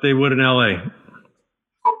what they would in LA.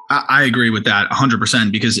 I agree with that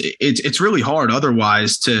 100%, because it's really hard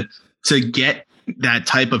otherwise to get that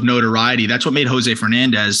type of notoriety. That's what made Jose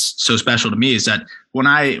Fernandez so special to me, is that when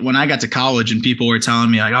I got to college and people were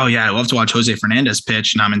telling me like, oh yeah, I love to watch Jose Fernandez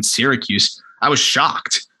pitch, and I'm in Syracuse, I was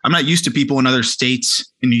shocked. I'm not used to people in other states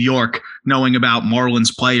in New York knowing about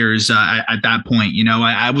Marlins players at that point.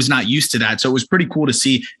 I was not used to that. So it was pretty cool to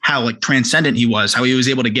see how transcendent he was, how he was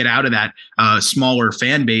able to get out of that smaller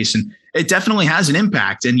fan base. And it definitely has an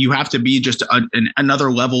impact, and you have to be just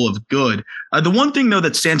another level of good. The one thing, though,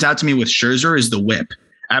 that stands out to me with Scherzer is the whip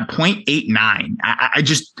at 0.89.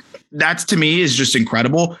 That to me is just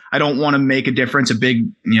incredible. I don't want to make a difference, a big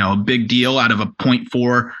deal out of a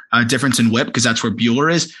 0.4 difference in whip, because that's where Buehler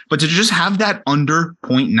is. But to just have that under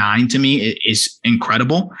 0.9 to me is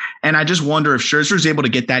incredible. And I just wonder if Scherzer is able to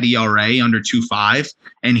get that ERA under 2.5,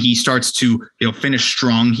 and he starts to finish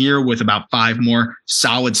strong here with about 5 more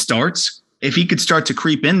solid starts. If he could start to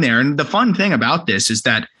creep in there. And the fun thing about this is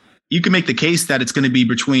that you can make the case that it's going to be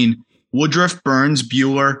between Woodruff, Burns,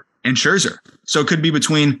 Buehler, and Scherzer. So it could be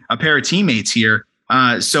between a pair of teammates here.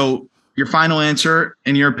 So your final answer,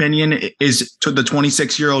 in your opinion, is to the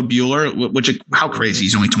 26-year-old Buehler, which, how crazy,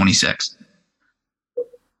 he's only 26.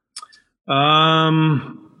 Yeah,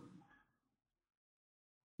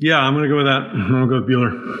 I'm going to go with that. I'm going to go with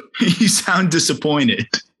Buehler. You sound disappointed.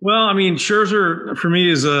 Well, I mean, Scherzer for me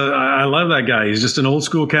is I love that guy. He's just an old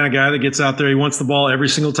school kind of guy that gets out there. He wants the ball every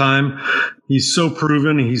single time. He's so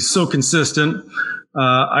proven. He's so consistent.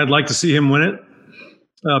 I'd like to see him win it.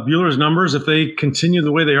 Buehler's numbers, if they continue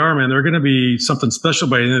the way they are, man, they're going to be something special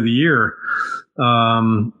by the end of the year.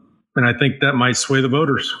 And I think that might sway the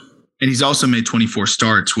voters. And he's also made 24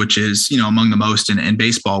 starts, which is, among the most in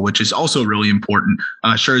baseball, which is also really important.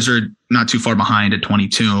 Scherzer not too far behind at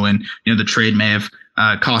 22. And, the trade may have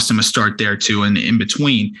cost him a start there too, and in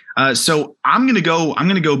between. So I'm going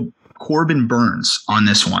to go Corbin Burns on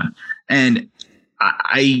this one. And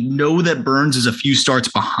I know that Burns is a few starts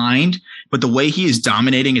behind, but the way he is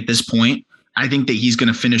dominating at this point, I think that he's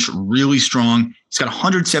going to finish really strong. He's got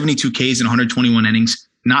 172 Ks in 121 innings,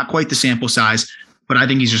 not quite the sample size, but I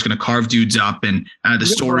think he's just going to carve dudes up. And the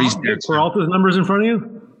stories. Peralta's numbers in front of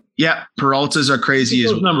you? Yeah, Peralta's are crazy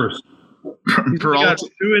as well. Numbers. Peralta got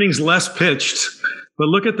 2 innings less pitched, but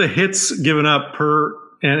look at the hits given up per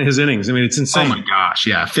and his innings. I mean, it's insane. Oh my gosh,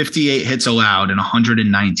 yeah, 58 hits allowed and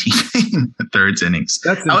 119 in the third innings.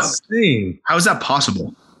 That's insane. How is that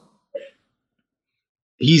possible?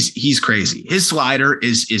 He's crazy. His slider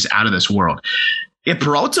is out of this world. Yeah,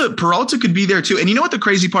 Peralta could be there too. And you know what the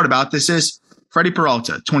crazy part about this is? Freddie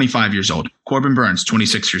Peralta, 25 years old. Corbin Burns,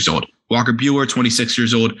 26 years old. Walker Buehler, 26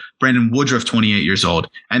 years old. Brandon Woodruff, 28 years old.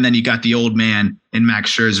 And then you got the old man in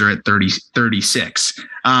Max Scherzer at 36.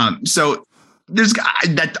 So there's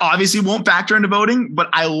that obviously won't factor into voting, but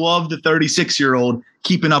I love the 36-year-old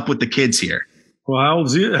keeping up with the kids here. Well,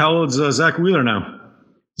 how old's Zach Wheeler now?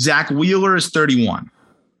 Zach Wheeler is 31.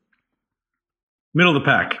 Middle of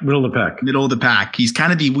the pack. He's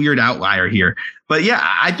kind of the weird outlier here. But yeah,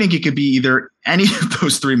 I think it could be either any of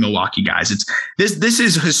those 3 Milwaukee guys. This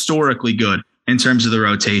is historically good in terms of the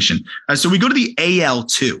rotation. So we go to the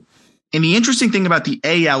AL2. And the interesting thing about the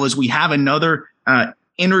AL is we have another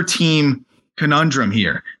inter-team conundrum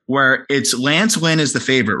here, where it's Lance Lynn is the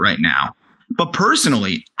favorite right now. But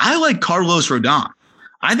personally, I like Carlos Rodon.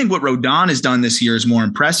 I think what Rodon has done this year is more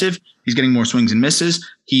impressive. He's getting more swings and misses.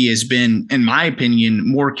 He has been, in my opinion,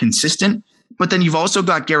 more consistent. But then you've also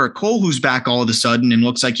got Garrett Cole, who's back all of a sudden and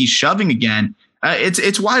looks like he's shoving again.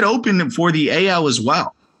 It's wide open for the AL as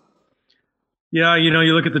well. Yeah, you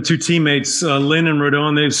look at the 2 teammates, Lynn and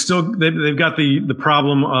Rodon. They've got the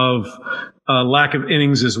problem of lack of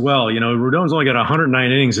innings as well. Rodon's only got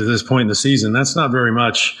 109 innings at this point in the season. That's not very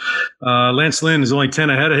much. Lance Lynn is only 10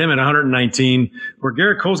 ahead of him at 119, where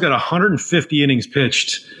Garrett Cole's got 150 innings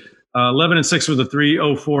pitched, 11-6 with a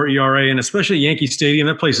 3.04 ERA, and especially at Yankee Stadium,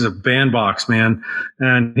 that place is a bandbox, man.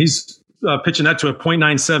 And he's pitching that to a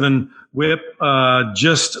 .97 whip,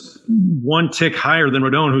 just one tick higher than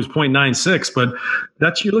Rodon, who's 0.96, but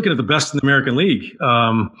you're looking at the best in the American League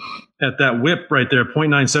at that whip right there,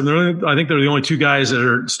 0.97. I think they're the only two guys that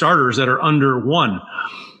are starters that are under 1.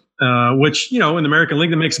 Which, in the American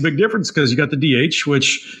League, that makes a big difference because you got the DH,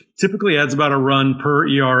 which typically adds about a run per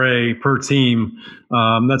ERA per team.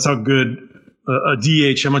 That's how good a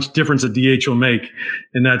DH, how much difference a DH will make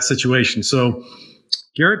in that situation. So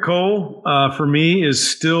Gerrit Cole, for me, is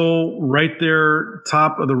still right there,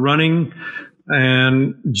 top of the running.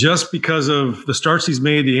 And just because of the starts he's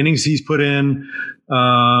made, the innings he's put in,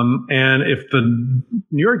 and if the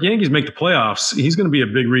New York Yankees make the playoffs, he's going to be a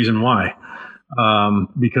big reason why.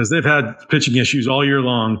 Because they've had pitching issues all year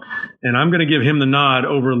long, and I'm going to give him the nod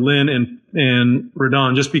over Lynn and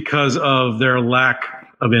Rodon just because of their lack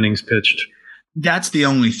of innings pitched. That's the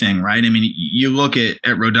only thing, right? I mean, you look at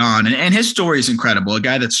Rodon, and his story is incredible. A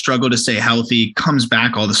guy that struggled to stay healthy, comes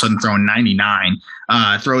back all of a sudden throwing 99,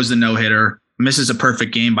 throws the no-hitter, misses a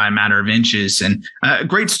perfect game by a matter of inches, and a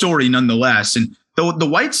great story nonetheless. And the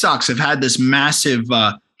White Sox have had this massive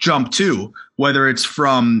jump too, whether it's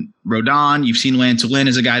from Rodon. You've seen Lance Lynn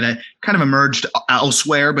as a guy that kind of emerged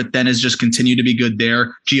elsewhere, but then has just continued to be good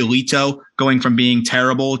there. Giolito going from being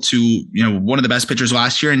terrible to, one of the best pitchers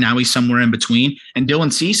last year, and now he's somewhere in between. And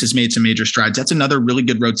Dylan Cease has made some major strides. That's another really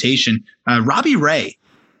good rotation. Robbie Ray,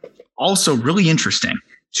 also really interesting.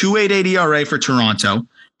 2.88 ERA for Toronto,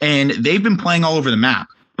 and they've been playing all over the map.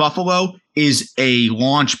 Buffalo is a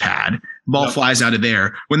launch pad. Ball flies out of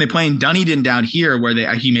there. When they play in Dunedin down here, where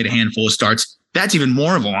he made a handful of starts, that's even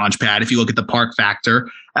more of a launch pad if you look at the park factor.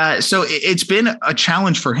 So it's been a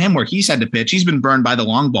challenge for him where he's had to pitch. He's been burned by the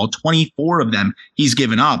long ball. 24 of them he's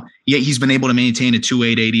given up, yet he's been able to maintain a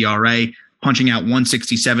 2.88 ERA, punching out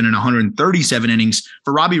 167 in 137 innings.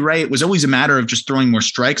 For Robbie Ray, it was always a matter of just throwing more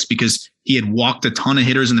strikes because he had walked a ton of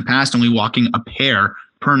hitters in the past, only walking a pair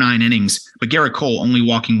per 9 innings, but Gerrit Cole only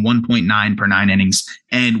walking 1.9 per 9 innings.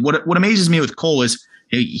 And what amazes me with Cole is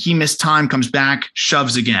he missed time, comes back,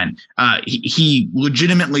 shoves again. He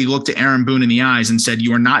legitimately looked at Aaron Boone in the eyes and said,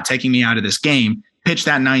 "You are not taking me out of this game." Pitch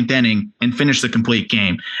that 9th inning and finish the complete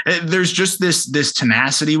game. There's just this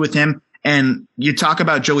tenacity with him. And you talk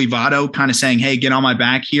about Joey Votto kind of saying, "Hey, get on my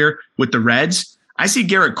back here" with the Reds. I see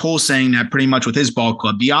Gerrit Cole saying that pretty much with his ball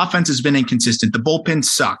club. The offense has been inconsistent. The bullpen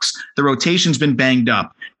sucks. The rotation's been banged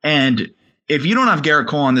up. And if you don't have Gerrit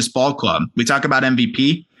Cole on this ball club, we talk about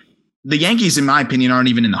MVP, the Yankees, in my opinion, aren't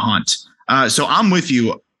even in the hunt. So I'm with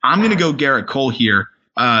you. I'm going to go Gerrit Cole here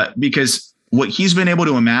because what he's been able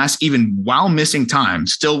to amass, even while missing time,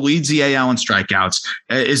 still leads the AL in strikeouts,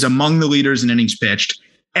 is among the leaders in innings pitched.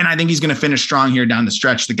 And I think he's going to finish strong here down the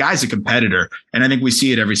stretch. The guy's a competitor, and I think we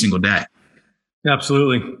see it every single day.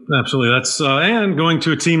 Absolutely. That's and going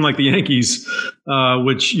to a team like the Yankees,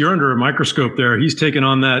 which you're under a microscope there. He's taken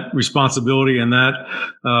on that responsibility and that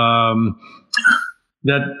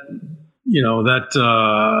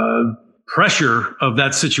pressure of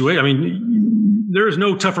that situation. I mean, there is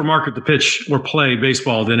no tougher market to pitch or play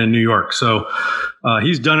baseball than in New York. So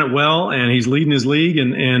he's done it well, and he's leading his league.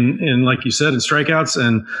 And like you said, in strikeouts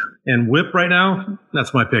and whip right now,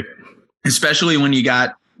 that's my pick. Especially when you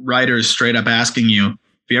got writers straight up asking you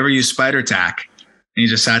if you ever use Spider Tack, and he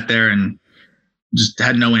just sat there and just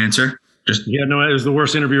had no answer. It was the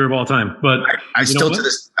worst interviewer of all time. But I still to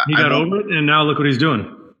this, he got over it, and now look what he's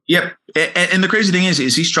doing. Yep. And the crazy thing is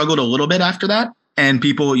he struggled a little bit after that, and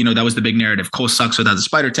people, that was the big narrative. Cole sucks without the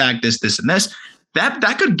Spider Tack. This, and this.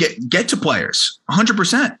 That could get to players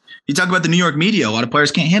 100%. You talk about the New York media; a lot of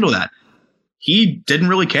players can't handle that. He didn't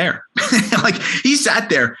really care. Like he sat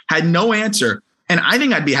there, had no answer. And I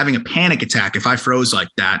think I'd be having a panic attack if I froze like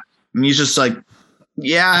that. And he's just like,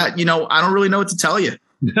 I don't really know what to tell you.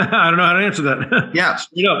 I don't know how to answer that. Yeah.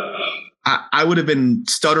 I would have been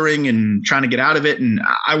stuttering and trying to get out of it. And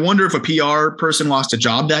I wonder if a PR person lost a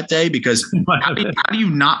job that day, because how do you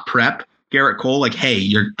not prep Gerrit Cole? Like, hey,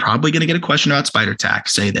 you're probably going to get a question about Spider Tack.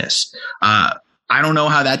 Say this. I don't know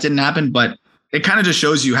how that didn't happen, but it kind of just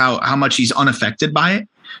shows you how much he's unaffected by it.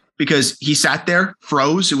 Because he sat there,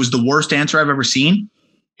 froze. It was the worst answer I've ever seen,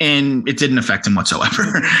 and it didn't affect him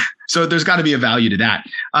whatsoever. So there's got to be a value to that.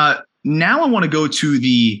 Now I want to go to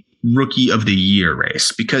the Rookie of the Year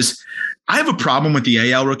race, because I have a problem with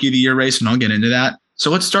the AL Rookie of the Year race, and I'll get into that.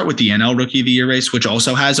 So let's start with the NL Rookie of the Year race, which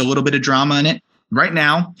also has a little bit of drama in it. Right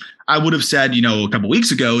now, I would have said, a couple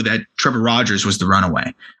weeks ago that Trevor Rogers was the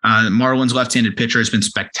runaway. Marlins left-handed pitcher has been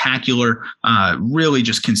spectacular, really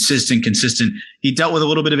just consistent. He dealt with a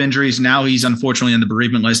little bit of injuries. Now he's unfortunately on the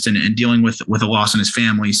bereavement list and dealing with a loss in his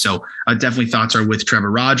family. So definitely thoughts are with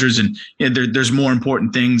Trevor Rogers, and there's more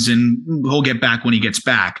important things, and he'll get back when he gets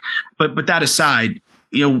back. But that aside,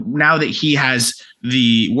 now that he has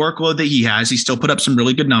the workload that he has, he still put up some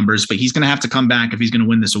really good numbers, but he's going to have to come back if he's going to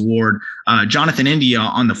win this award. Jonathan India,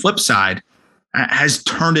 on the flip side, has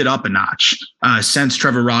turned it up a notch since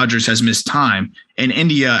Trevor Rogers has missed time, and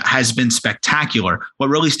India has been spectacular. What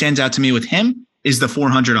really stands out to me with him is the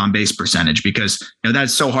 400 on base percentage, because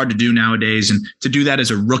that's so hard to do nowadays. And to do that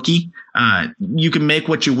as a rookie, you can make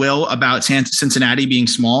what you will about Cincinnati being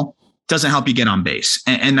small. Doesn't help you get on base.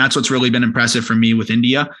 And that's what's really been impressive for me with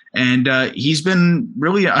India. And he's been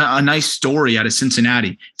really a nice story out of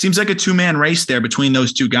Cincinnati. Seems like a two-man race there between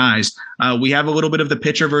those two guys. We have a little bit of the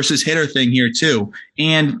pitcher versus hitter thing here too.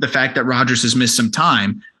 And the fact that Rogers has missed some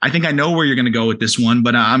time. I think I know where you're going to go with this one,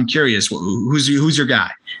 but I'm curious. Who's your guy?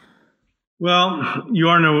 Well,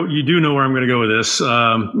 you do know where I'm going to go with this.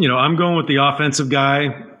 I'm going with the offensive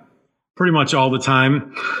guy pretty much all the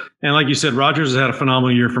time. And like you said, Rogers has had a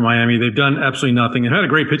phenomenal year for Miami. They've done absolutely nothing and had a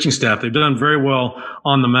great pitching staff. They've done very well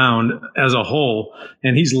on the mound as a whole,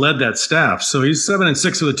 and he's led that staff. So he's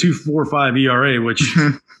 7-6 with a 2.45 ERA, which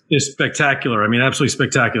is spectacular. I mean, absolutely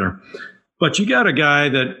spectacular. But you got a guy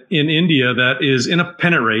that in India that is in a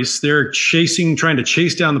pennant race. They're trying to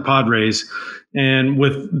chase down the Padres. And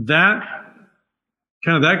with that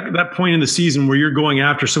kind of that point in the season where you're going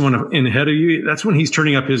after someone in ahead of you, that's when he's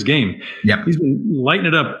turning up his game. Yep. He's been lighting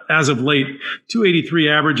it up as of late, 283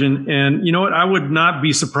 average. And you know what? I would not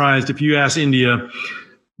be surprised if you ask India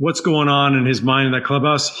what's going on in his mind in that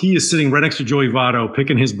clubhouse. He is sitting right next to Joey Votto,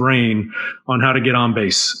 picking his brain on how to get on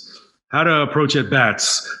base, how to approach at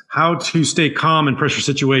bats, how to stay calm in pressure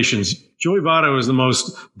situations. Joey Votto is the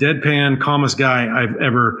most deadpan, calmest guy I've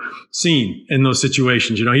ever seen in those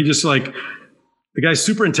situations. He just the guy's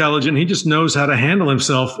super intelligent. He just knows how to handle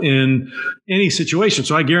himself in any situation.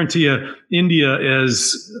 So I guarantee you, India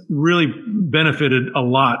has really benefited a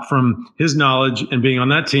lot from his knowledge and being on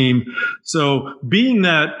that team. So being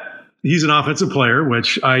that he's an offensive player,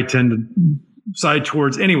 which I tend to side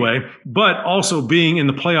towards anyway, but also being in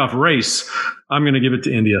the playoff race, I'm going to give it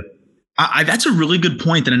to India. That's a really good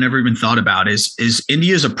point that I never even thought about is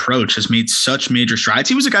India's approach has made such major strides.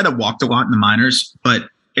 He was a guy that walked a lot in the minors, but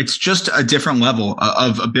it's just a different level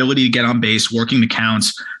of ability to get on base, working the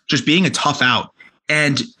counts, just being a tough out.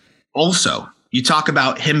 And also, you talk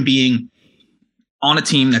about him being on a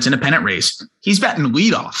team that's in a pennant race. He's batting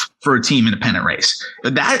leadoff for a team in a pennant race.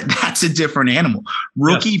 That's a different animal.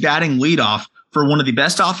 Rookie batting leadoff for one of the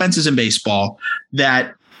best offenses in baseball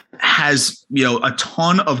that has a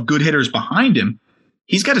ton of good hitters behind him.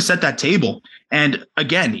 He's got to set that table. And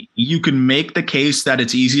again, you can make the case that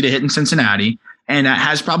it's easy to hit in Cincinnati. And that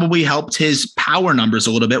has probably helped his power numbers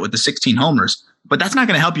a little bit with the 16 homers. But that's not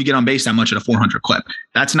going to help you get on base that much at a 400 clip.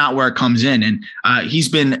 That's not where it comes in. And he's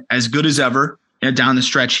been as good as ever down the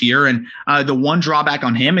stretch here. And the one drawback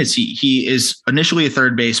on him is he is initially a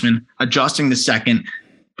third baseman, adjusting the second,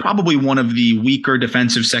 probably one of the weaker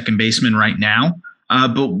defensive second basemen right now.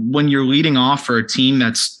 But when you're leading off for a team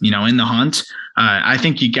that's in the hunt, I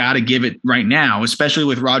think you got to give it right now, especially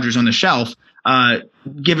with Rogers on the shelf.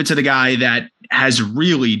 Give it to the guy that has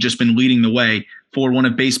really just been leading the way for one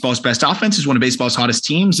of baseball's best offenses, one of baseball's hottest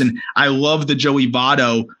teams. And I love the Joey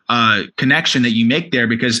Votto connection that you make there,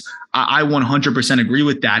 because I 100% agree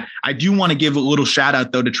with that. I do want to give a little shout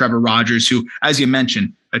out, though, to Trevor Rogers, who, as you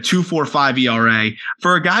mentioned, a 2.45 ERA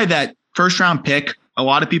for a guy that first round pick. A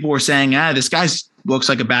lot of people were saying, this guy looks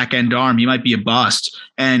like a back end arm. He might be a bust,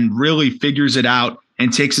 and really figures it out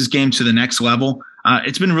and takes his game to the next level.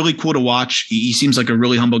 It's been really cool to watch. He seems like a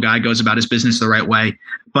really humble guy, goes about his business the right way,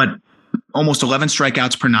 but almost 11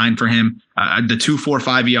 strikeouts per 9 for him, the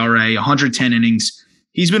 2.45 ERA, 110 innings.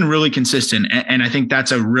 He's been really consistent. And I think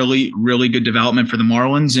that's a really, really good development for the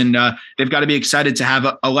Marlins. And they've got to be excited to have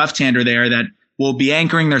a left-hander there that will be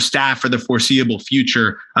anchoring their staff for the foreseeable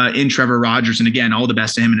future in Trevor Rogers. And again, all the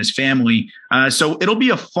best to him and his family. So it'll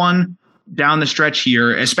be a fun down the stretch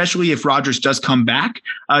here, especially if Rogers does come back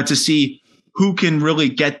to see who can really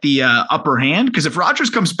get the upper hand. Because if Rogers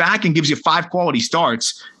comes back and gives you 5 quality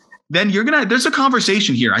starts, then there's a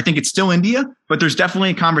conversation here. I think it's still India, but there's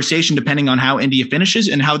definitely a conversation depending on how India finishes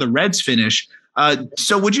and how the Reds finish.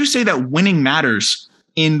 So would you say that winning matters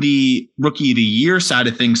in the Rookie of the Year side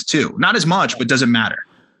of things too? Not as much, but does it matter?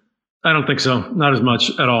 I don't think so. Not as much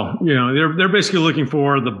at all. They're basically looking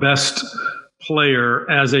for the best player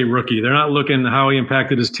as a rookie. They're not looking how he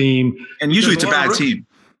impacted his team. And usually it's a bad team.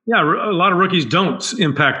 Yeah, a lot of rookies don't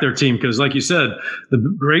impact their team because, like you said, the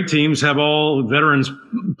great teams have all veterans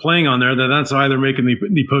playing on there. That's why they're making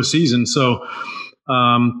the postseason. So,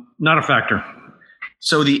 not a factor.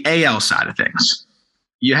 So the AL side of things,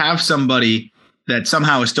 you have somebody that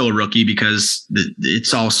somehow is still a rookie because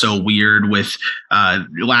it's all so weird with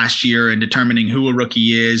last year and determining who a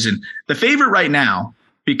rookie is. And the favorite right now,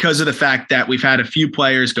 because of the fact that we've had a few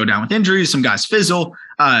players go down with injuries, some guys fizzle.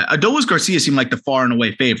 Adolis Garcia seemed like the far and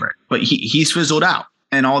away favorite, but he's fizzled out.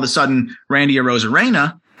 And all of a sudden, Randy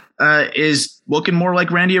Arozarena is looking more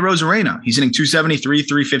like Randy Arozarena. He's hitting 273,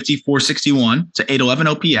 350, 461 to 811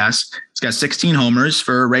 OPS. He's got 16 homers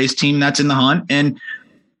for a Rays team that's in the hunt. And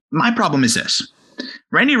my problem is this.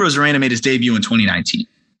 Randy Arozarena made his debut in 2019.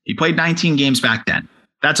 He played 19 games back then.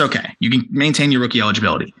 That's okay. You can maintain your rookie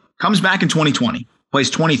eligibility. Comes back in 2020. Plays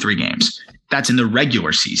 23 games. That's in the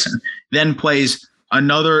regular season. Then plays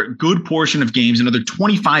another good portion of games, another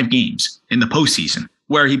 25 games in the postseason,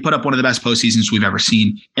 where he put up one of the best postseasons we've ever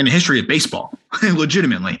seen in the history of baseball,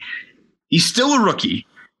 legitimately. He's still a rookie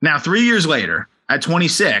now 3 years later at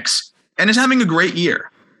 26 and is having a great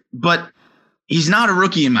year. But he's not a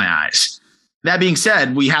rookie in my eyes. That being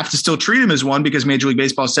said, we have to still treat him as one because Major League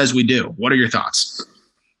Baseball says we do. What are your thoughts?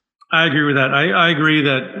 I agree with that. I agree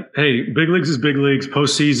that, hey, big leagues is big leagues.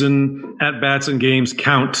 Postseason at-bats and games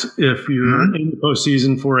count if you're in the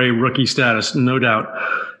postseason for a rookie status, no doubt.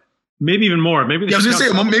 Maybe even more. Maybe I was going to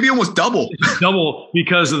say maybe almost double. Double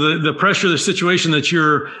because of the pressure, the situation that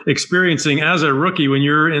you're experiencing as a rookie when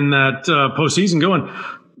you're in that postseason going.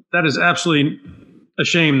 That is absolutely a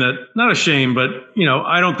shame not a shame, but,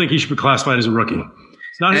 I don't think he should be classified as a rookie.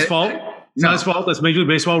 It's not his fault. It's not his fault. That's Major League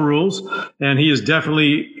Baseball rules. And he is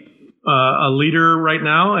definitely a leader right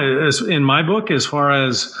now, as in my book, as far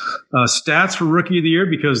as stats for Rookie of the Year,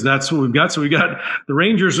 because that's what we've got. So we got the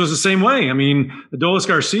Rangers was the same way. I mean, Adolis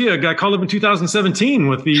Garcia got called up in 2017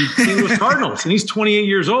 with the St. Louis Cardinals, and he's 28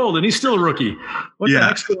 years old, and he's still a rookie. What the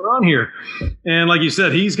heck's going on here? And like you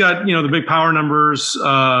said, he's got the big power numbers,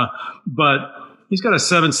 but he's got a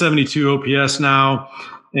 772 OPS now,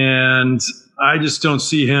 and I just don't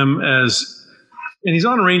see him as. And he's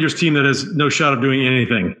on a Rangers team that has no shot of doing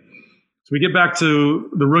anything. We get back to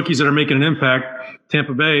the rookies that are making an impact.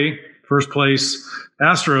 Tampa Bay, first place.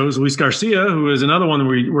 Astros, Luis Garcia, who is another one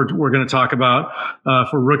we're going to talk about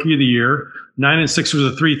for Rookie of the Year. 9-6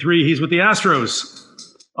 was a 3.3. He's with the Astros,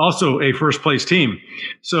 also a first place team.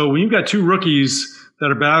 So when you've got two rookies that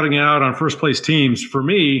are battling it out on first place teams, for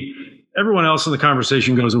me, everyone else in the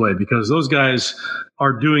conversation goes away because those guys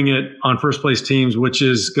are doing it on first place teams, which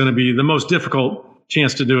is going to be the most difficult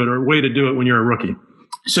chance to do it or way to do it when you're a rookie.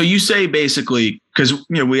 So you say basically, because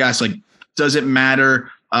we asked, does it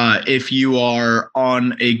matter if you are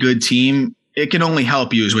on a good team? It can only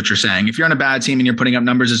help you, is what you're saying. If you're on a bad team and you're putting up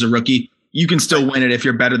numbers as a rookie, you can still win it if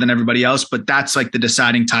you're better than everybody else. But that's the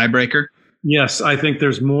deciding tiebreaker. Yes, I think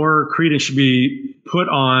there's more credence should be put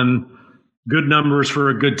on good numbers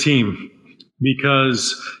for a good team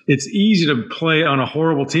because it's easy to play on a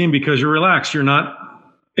horrible team because you're relaxed. You're not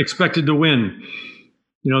expected to win.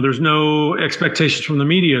 There's no expectations from the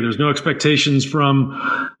media. There's no expectations from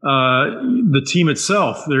the team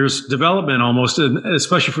itself. There's development almost,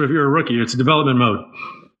 especially if you're a rookie. It's a development mode.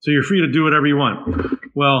 So you're free to do whatever you want.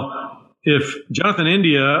 Well, if Jonathan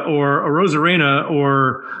India or Arozarena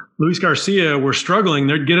or Luis Garcia were struggling,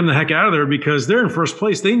 they'd get them the heck out of there because they're in first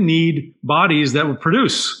place. They need bodies that will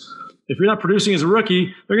produce. If you're not producing as a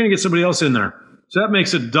rookie, they're going to get somebody else in there. So that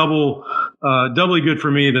makes it doubly good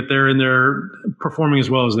for me that they're in there performing as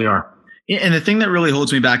well as they are. And the thing that really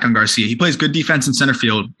holds me back on Garcia, he plays good defense in center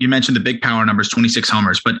field. You mentioned the big power numbers, 26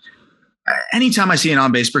 homers. But anytime I see an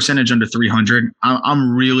on-base percentage under 300,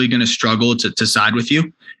 I'm really going to struggle to side with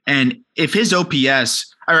you. And if his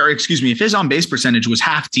if his on-base percentage was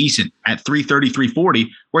half decent at 330,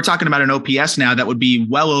 340, we're talking about an OPS now that would be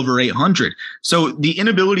well over 800. So the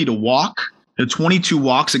inability to walk, the 22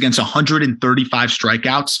 walks against 135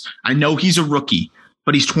 strikeouts. I know he's a rookie,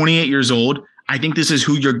 but he's 28 years old. I think this is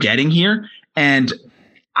who you're getting here. And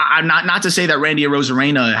I'm not to say that Randy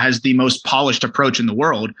Arozarena has the most polished approach in the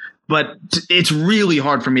world, but it's really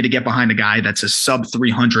hard for me to get behind a guy that's a sub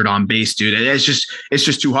 300 on base, dude. It's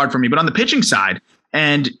just too hard for me. But on the pitching side,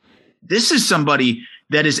 and this is somebody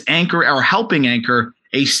that is helping anchor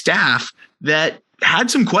a staff that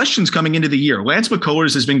had some questions coming into the year. Lance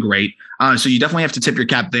McCullers has been great. So you definitely have to tip your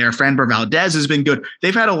cap there. Framber Valdez has been good.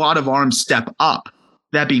 They've had a lot of arms step up.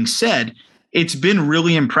 That being said, it's been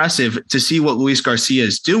really impressive to see what Luis Garcia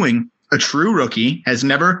is doing. A true rookie, has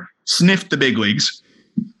never sniffed the big leagues,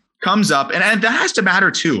 comes up, and that has to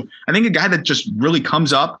matter too. I think a guy that just really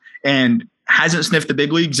comes up and hasn't sniffed the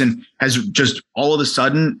big leagues and has just all of a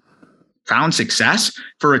sudden found success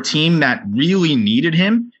for a team that really needed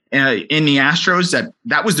him in the Astros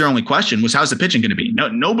that was their only question was how's the pitching going to be?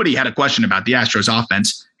 Nobody had a question about the Astros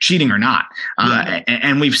offense cheating or not.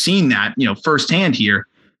 And we've seen that, firsthand here.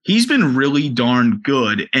 He's been really darn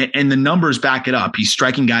good, and the numbers back it up. He's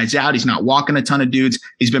striking guys out. He's not walking a ton of dudes.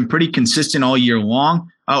 He's been pretty consistent all year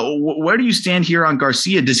long. Where do you stand here on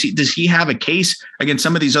Garcia? Does he have a case against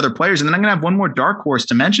some of these other players? And then I'm going to have one more dark horse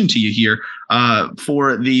to mention to you here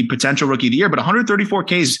for the potential rookie of the year. But 134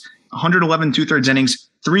 Ks, 111 2/3 innings,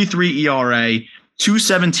 3.3 ERA,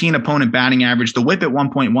 217 opponent batting average, the whip at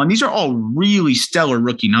 1.1. These are all really stellar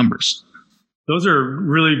rookie numbers. Those are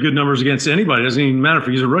really good numbers against anybody. It doesn't even matter if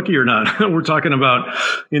he's a rookie or not. We're talking about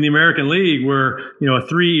in the American League where, a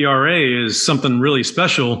 3 ERA is something really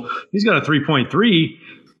special. He's got a 3.3.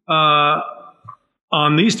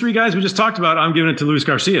 On these three guys we just talked about, I'm giving it to Luis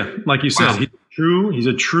Garcia. Like you said, wow. He's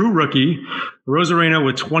a true rookie. Rosarena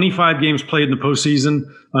with 25 games played in the postseason.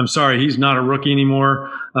 I'm sorry, he's not a rookie anymore.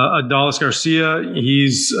 Adolis Garcia,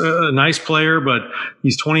 he's a nice player, but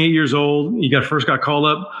he's 28 years old. He first got called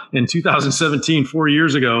up in 2017, 4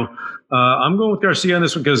 years ago. I'm going with Garcia on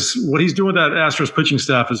this one because what he's doing with that Astros pitching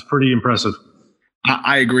staff is pretty impressive.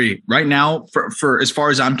 I agree. Right now, for as far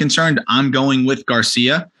as I'm concerned, I'm going with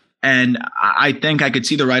Garcia. And I think I could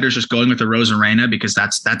see the writers just going with the Rosarena because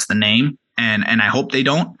that's the name. And I hope they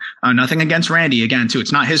don't. Nothing against Randy again, too.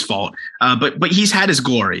 It's not his fault. But he's had his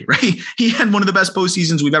glory, right? He had one of the best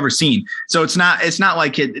postseasons we've ever seen. So it's not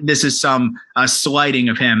like this is some slighting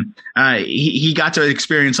of him. He got to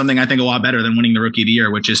experience something I think a lot better than winning the Rookie of the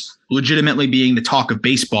Year, which is legitimately being the talk of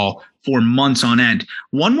baseball for months on end.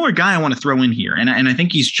 One more guy I want to throw in here, and I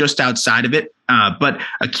think he's just outside of it. But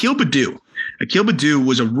Akil Baddoo. Akil Baddoo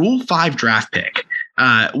was a Rule 5 draft pick.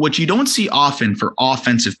 Which you don't see often for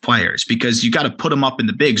offensive players because you got to put them up in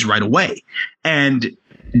the bigs right away. And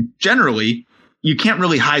generally, you can't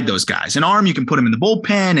really hide those guys. An arm, you can put them in the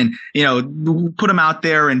bullpen and, put them out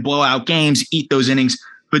there and blow out games, eat those innings.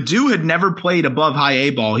 Baddoo had never played above high A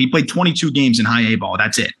ball. He played 22 games in high A ball.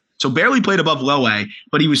 That's it. So barely played above low A,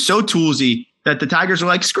 but he was so toolsy that the Tigers were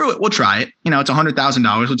like, screw it, we'll try it. It's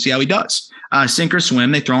 $100,000. Let's see how he does. Sink or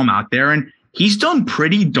swim, they throw him out there, and he's done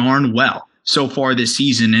pretty darn well so far this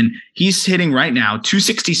season. And he's hitting right now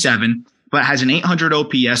 267, but has an 800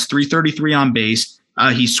 OPS, 333 on base.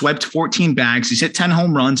 He's swept 14 bags. He's hit 10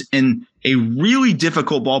 home runs in a really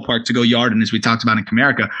difficult ballpark to go yard in, as we talked about in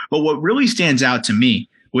Comerica. But what really stands out to me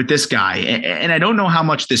with this guy, and I don't know how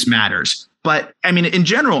much this matters, but I mean, in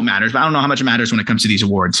general it matters, but I don't know how much it matters when it comes to these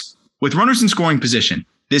awards. With runners in scoring position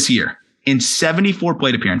this year, in 74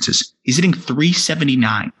 plate appearances, he's hitting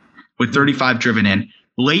 379 with 35 driven in.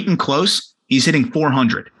 Late and close, he's hitting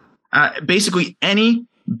 400. Basically, any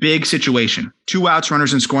big situation, 2 outs,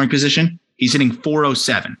 runners in scoring position, he's hitting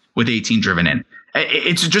 407 with 18 driven in.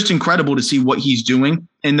 It's just incredible to see what he's doing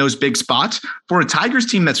in those big spots for a Tigers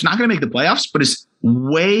team that's not going to make the playoffs, but is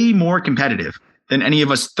way more competitive than any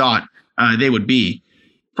of us thought they would be.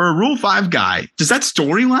 For a Rule 5 guy, does that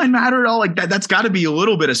storyline matter at all? Like that's got to be a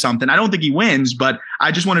little bit of something. I don't think he wins, but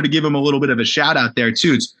I just wanted to give him a little bit of a shout out there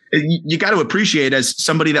too. You got to appreciate, as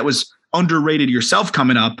somebody that was underrated yourself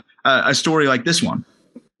coming up, a story like this one.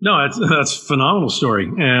 No, that's a phenomenal story.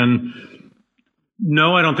 And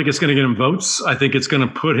no, I don't think it's going to get him votes. I think it's going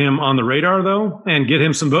to put him on the radar, though, and get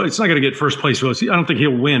him some votes. It's not going to get first place votes. I don't think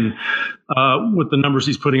he'll win with the numbers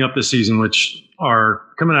he's putting up this season, which are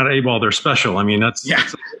coming out of A-ball. They're special. I mean, that's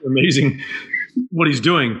amazing what he's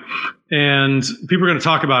doing. And people are going to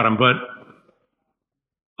talk about him. But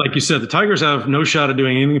like you said, the Tigers have no shot at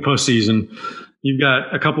doing anything in the postseason. You've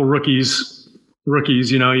got a couple rookies,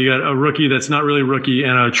 you got a rookie that's not really a rookie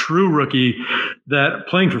and a true rookie that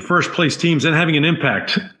playing for first place teams and having an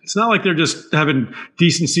impact. It's not like they're just having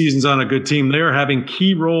decent seasons on a good team. They are having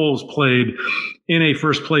key roles played in a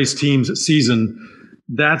first place team's season.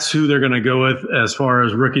 That's who they're going to go with as far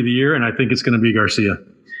as rookie of the year. And I think it's going to be Garcia.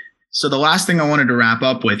 So the last thing I wanted to wrap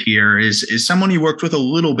up with here is someone you worked with a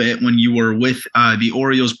little bit when you were with the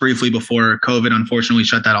Orioles briefly before COVID unfortunately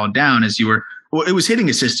shut that all down, as you were. Well, it was hitting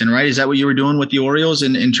assistant, right? Is that what you were doing with the Orioles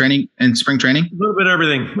in training and spring training? A little bit of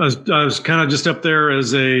everything. I was kind of just up there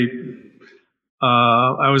as I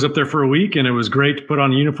was up there for a week, and it was great to put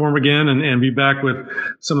on a uniform again and be back with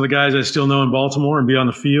some of the guys I still know in Baltimore and be on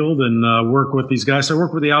the field and work with these guys. So I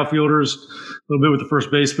worked with the outfielders, a little bit with the first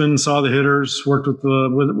baseman, saw the hitters, worked with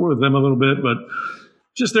them a little bit, but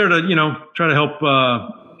just there to, try to help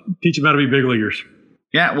teach them how to be big leaguers.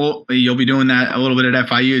 Yeah, well, you'll be doing that a little bit at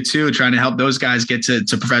FIU too, trying to help those guys get to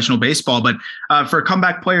professional baseball. But for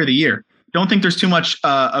Comeback Player of the Year, don't think there's too much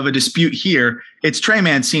of a dispute here. It's Trey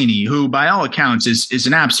Mancini, who by all accounts is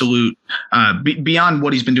an absolute, beyond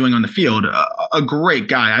what he's been doing on the field, a great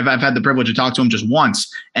guy. I've had the privilege to talk to him just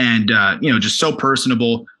once, and just so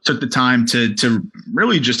personable. Took the time to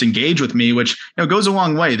really just engage with me, which goes a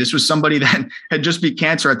long way. This was somebody that had just beat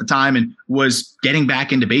cancer at the time and was getting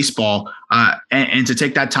back into baseball, and to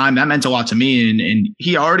take that time, that meant a lot to me. And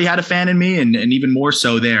he already had a fan in me, and even more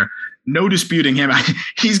so there. No disputing him.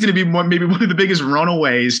 He's going to be maybe one of the biggest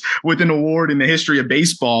runaways with an award in the history of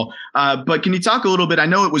baseball. But can you talk a little bit? I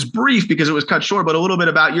know it was brief because it was cut short, but a little bit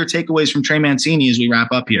about your takeaways from Trey Mancini as we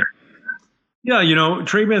wrap up here. Yeah,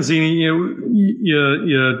 Trey Mancini,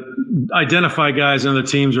 you identify guys on the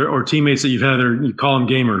teams or teammates that you've had there, you call them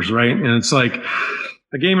gamers, right? And it's like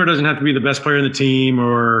a gamer doesn't have to be the best player in the team,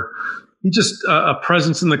 or he's just a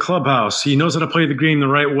presence in the clubhouse. He knows how to play the game the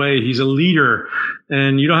right way. He's a leader,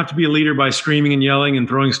 and you don't have to be a leader by screaming and yelling and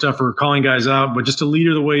throwing stuff or calling guys out, but just a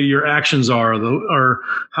leader the way your actions are, or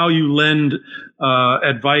how you lend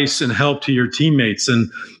advice and help to your teammates.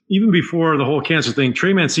 And even before the whole cancer thing,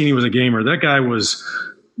 Trey Mancini was a gamer. That guy was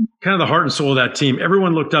kind of the heart and soul of that team.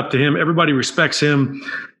 Everyone looked up to him. Everybody respects him.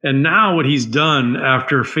 And now what he's done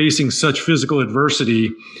after facing such physical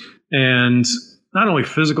adversity, and not only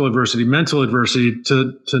physical adversity, mental adversity,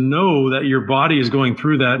 to know that your body is going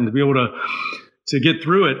through that and to be able to get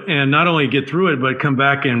through it, and not only get through it, but come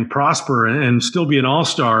back and prosper and still be an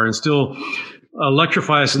all-star and still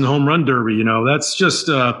electrify us in the home run derby. That's just,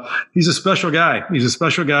 he's a special guy. He's a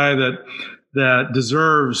special guy that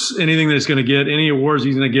deserves anything that he's going to get, any awards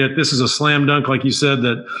he's going to get. This is a slam dunk, like you said,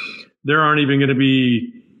 that there aren't even going to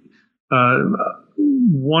be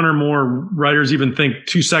one or more writers even think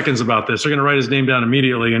 2 seconds about this. They're going to write his name down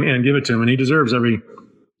immediately and give it to him. And he deserves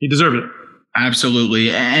it. Absolutely.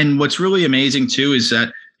 And what's really amazing too is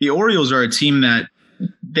that the Orioles are a team that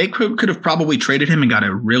they could have probably traded him and got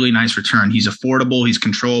a really nice return. He's affordable. He's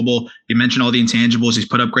controllable. You mentioned all the intangibles. He's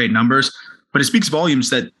put up great numbers. But it speaks volumes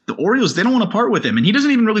that the Orioles, they don't want to part with him. And he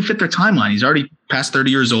doesn't even really fit their timeline. He's already past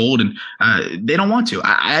 30 years old, and they don't want to.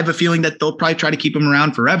 I have a feeling that they'll probably try to keep him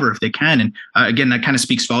around forever if they can. And again, that kind of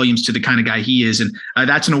speaks volumes to the kind of guy he is. And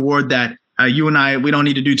that's an award that you and I, we don't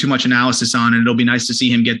need to do too much analysis on. And it'll be nice to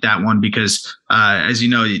see him get that one because, as you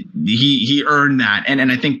know, he earned that.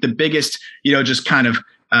 And I think the biggest, just kind of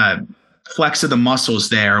flex of the muscles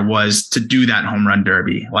there was to do that home run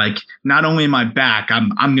derby. Like, not only am I back,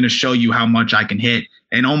 I'm going to show you how much I can hit,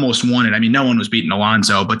 and almost won it. I mean, no one was beating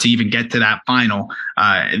Alonso, but to even get to that final,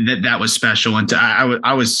 that was special. And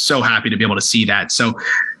I was so happy to be able to see that. So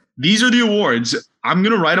these are the awards. I'm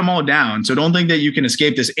going to write them all down. So don't think that you can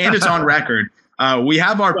escape this. And it's on record. We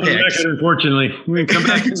have our picks. Record, unfortunately, we can come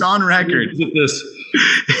back. It's on record. This.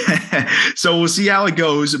 So we'll see how it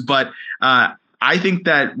goes. But I think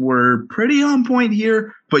that we're pretty on point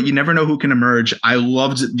here, but you never know who can emerge. I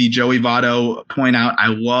loved the Joey Votto point out. I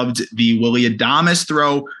loved the Willy Adames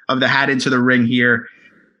throw of the hat into the ring here.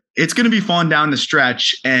 It's going to be fun down the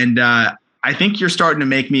stretch. And I think you're starting to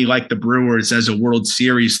make me like the Brewers as a World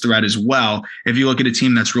Series threat as well. If you look at a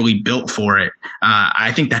team that's really built for it,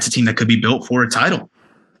 I think that's a team that could be built for a title.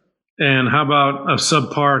 And how about a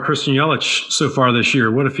subpar Christian Yelich so far this year?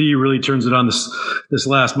 What if he really turns it on this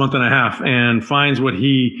last month and a half and finds what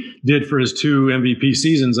he did for his 2 MVP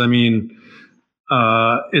seasons? I mean,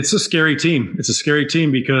 it's a scary team. It's a scary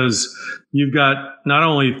team because you've got not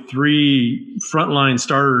only 3 frontline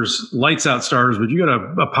starters, lights out starters, but you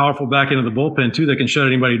got a powerful back end of the bullpen too that can shut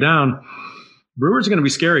anybody down. Brewers are going to be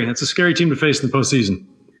scary. It's a scary team to face in the postseason.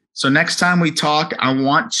 So next time we talk, I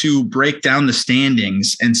want to break down the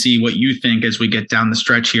standings and see what you think as we get down the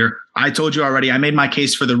stretch here. I told you already, I made my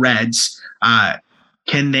case for the Reds.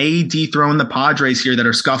 Can they dethrone the Padres here that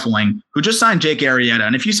are scuffling, who just signed Jake Arrieta?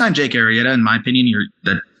 And if you sign Jake Arrieta, in my opinion,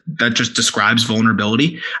 that just describes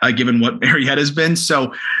vulnerability, given what Arrieta's been.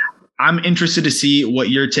 So I'm interested to see what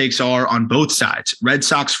your takes are on both sides. Red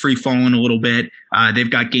Sox free falling a little bit.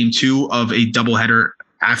 They've got game 2 of a doubleheader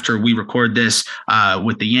after we record this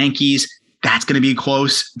with the Yankees. That's going to be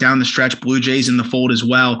close down the stretch. Blue Jays in the fold as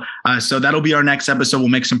well. So that'll be our next episode. We'll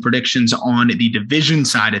make some predictions on the division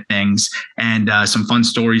side of things and some fun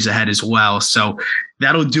stories ahead as well. So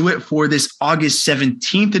that'll do it for this August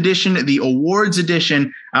 17th edition, the awards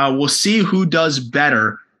edition. We'll see who does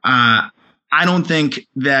better. I don't think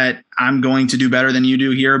that I'm going to do better than you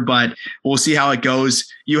do here, but we'll see how it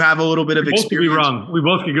goes. You have a little bit of experience. Both could be wrong. We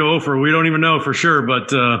both could go over. We don't even know for sure,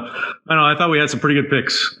 but I don't know. I thought we had some pretty good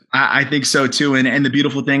picks. I think so too. And the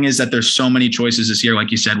beautiful thing is that there's so many choices this year,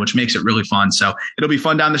 like you said, which makes it really fun. So it'll be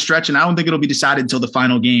fun down the stretch, and I don't think it'll be decided until the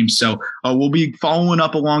final game. So we'll be following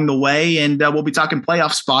up along the way, and we'll be talking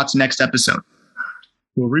playoff spots next episode.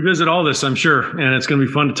 We'll revisit all this, I'm sure, and it's going to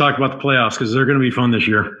be fun to talk about the playoffs because they're going to be fun this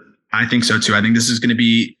year. I think so too. I think this is going to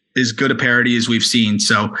be as good a parody as we've seen.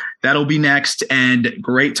 So that'll be next, and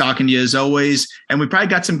great talking to you as always. And we probably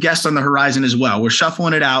got some guests on the horizon as well. We're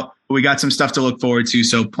shuffling it out, but we got some stuff to look forward to.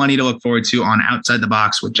 So plenty to look forward to on Outside the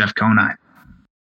Box with Jeff Conine.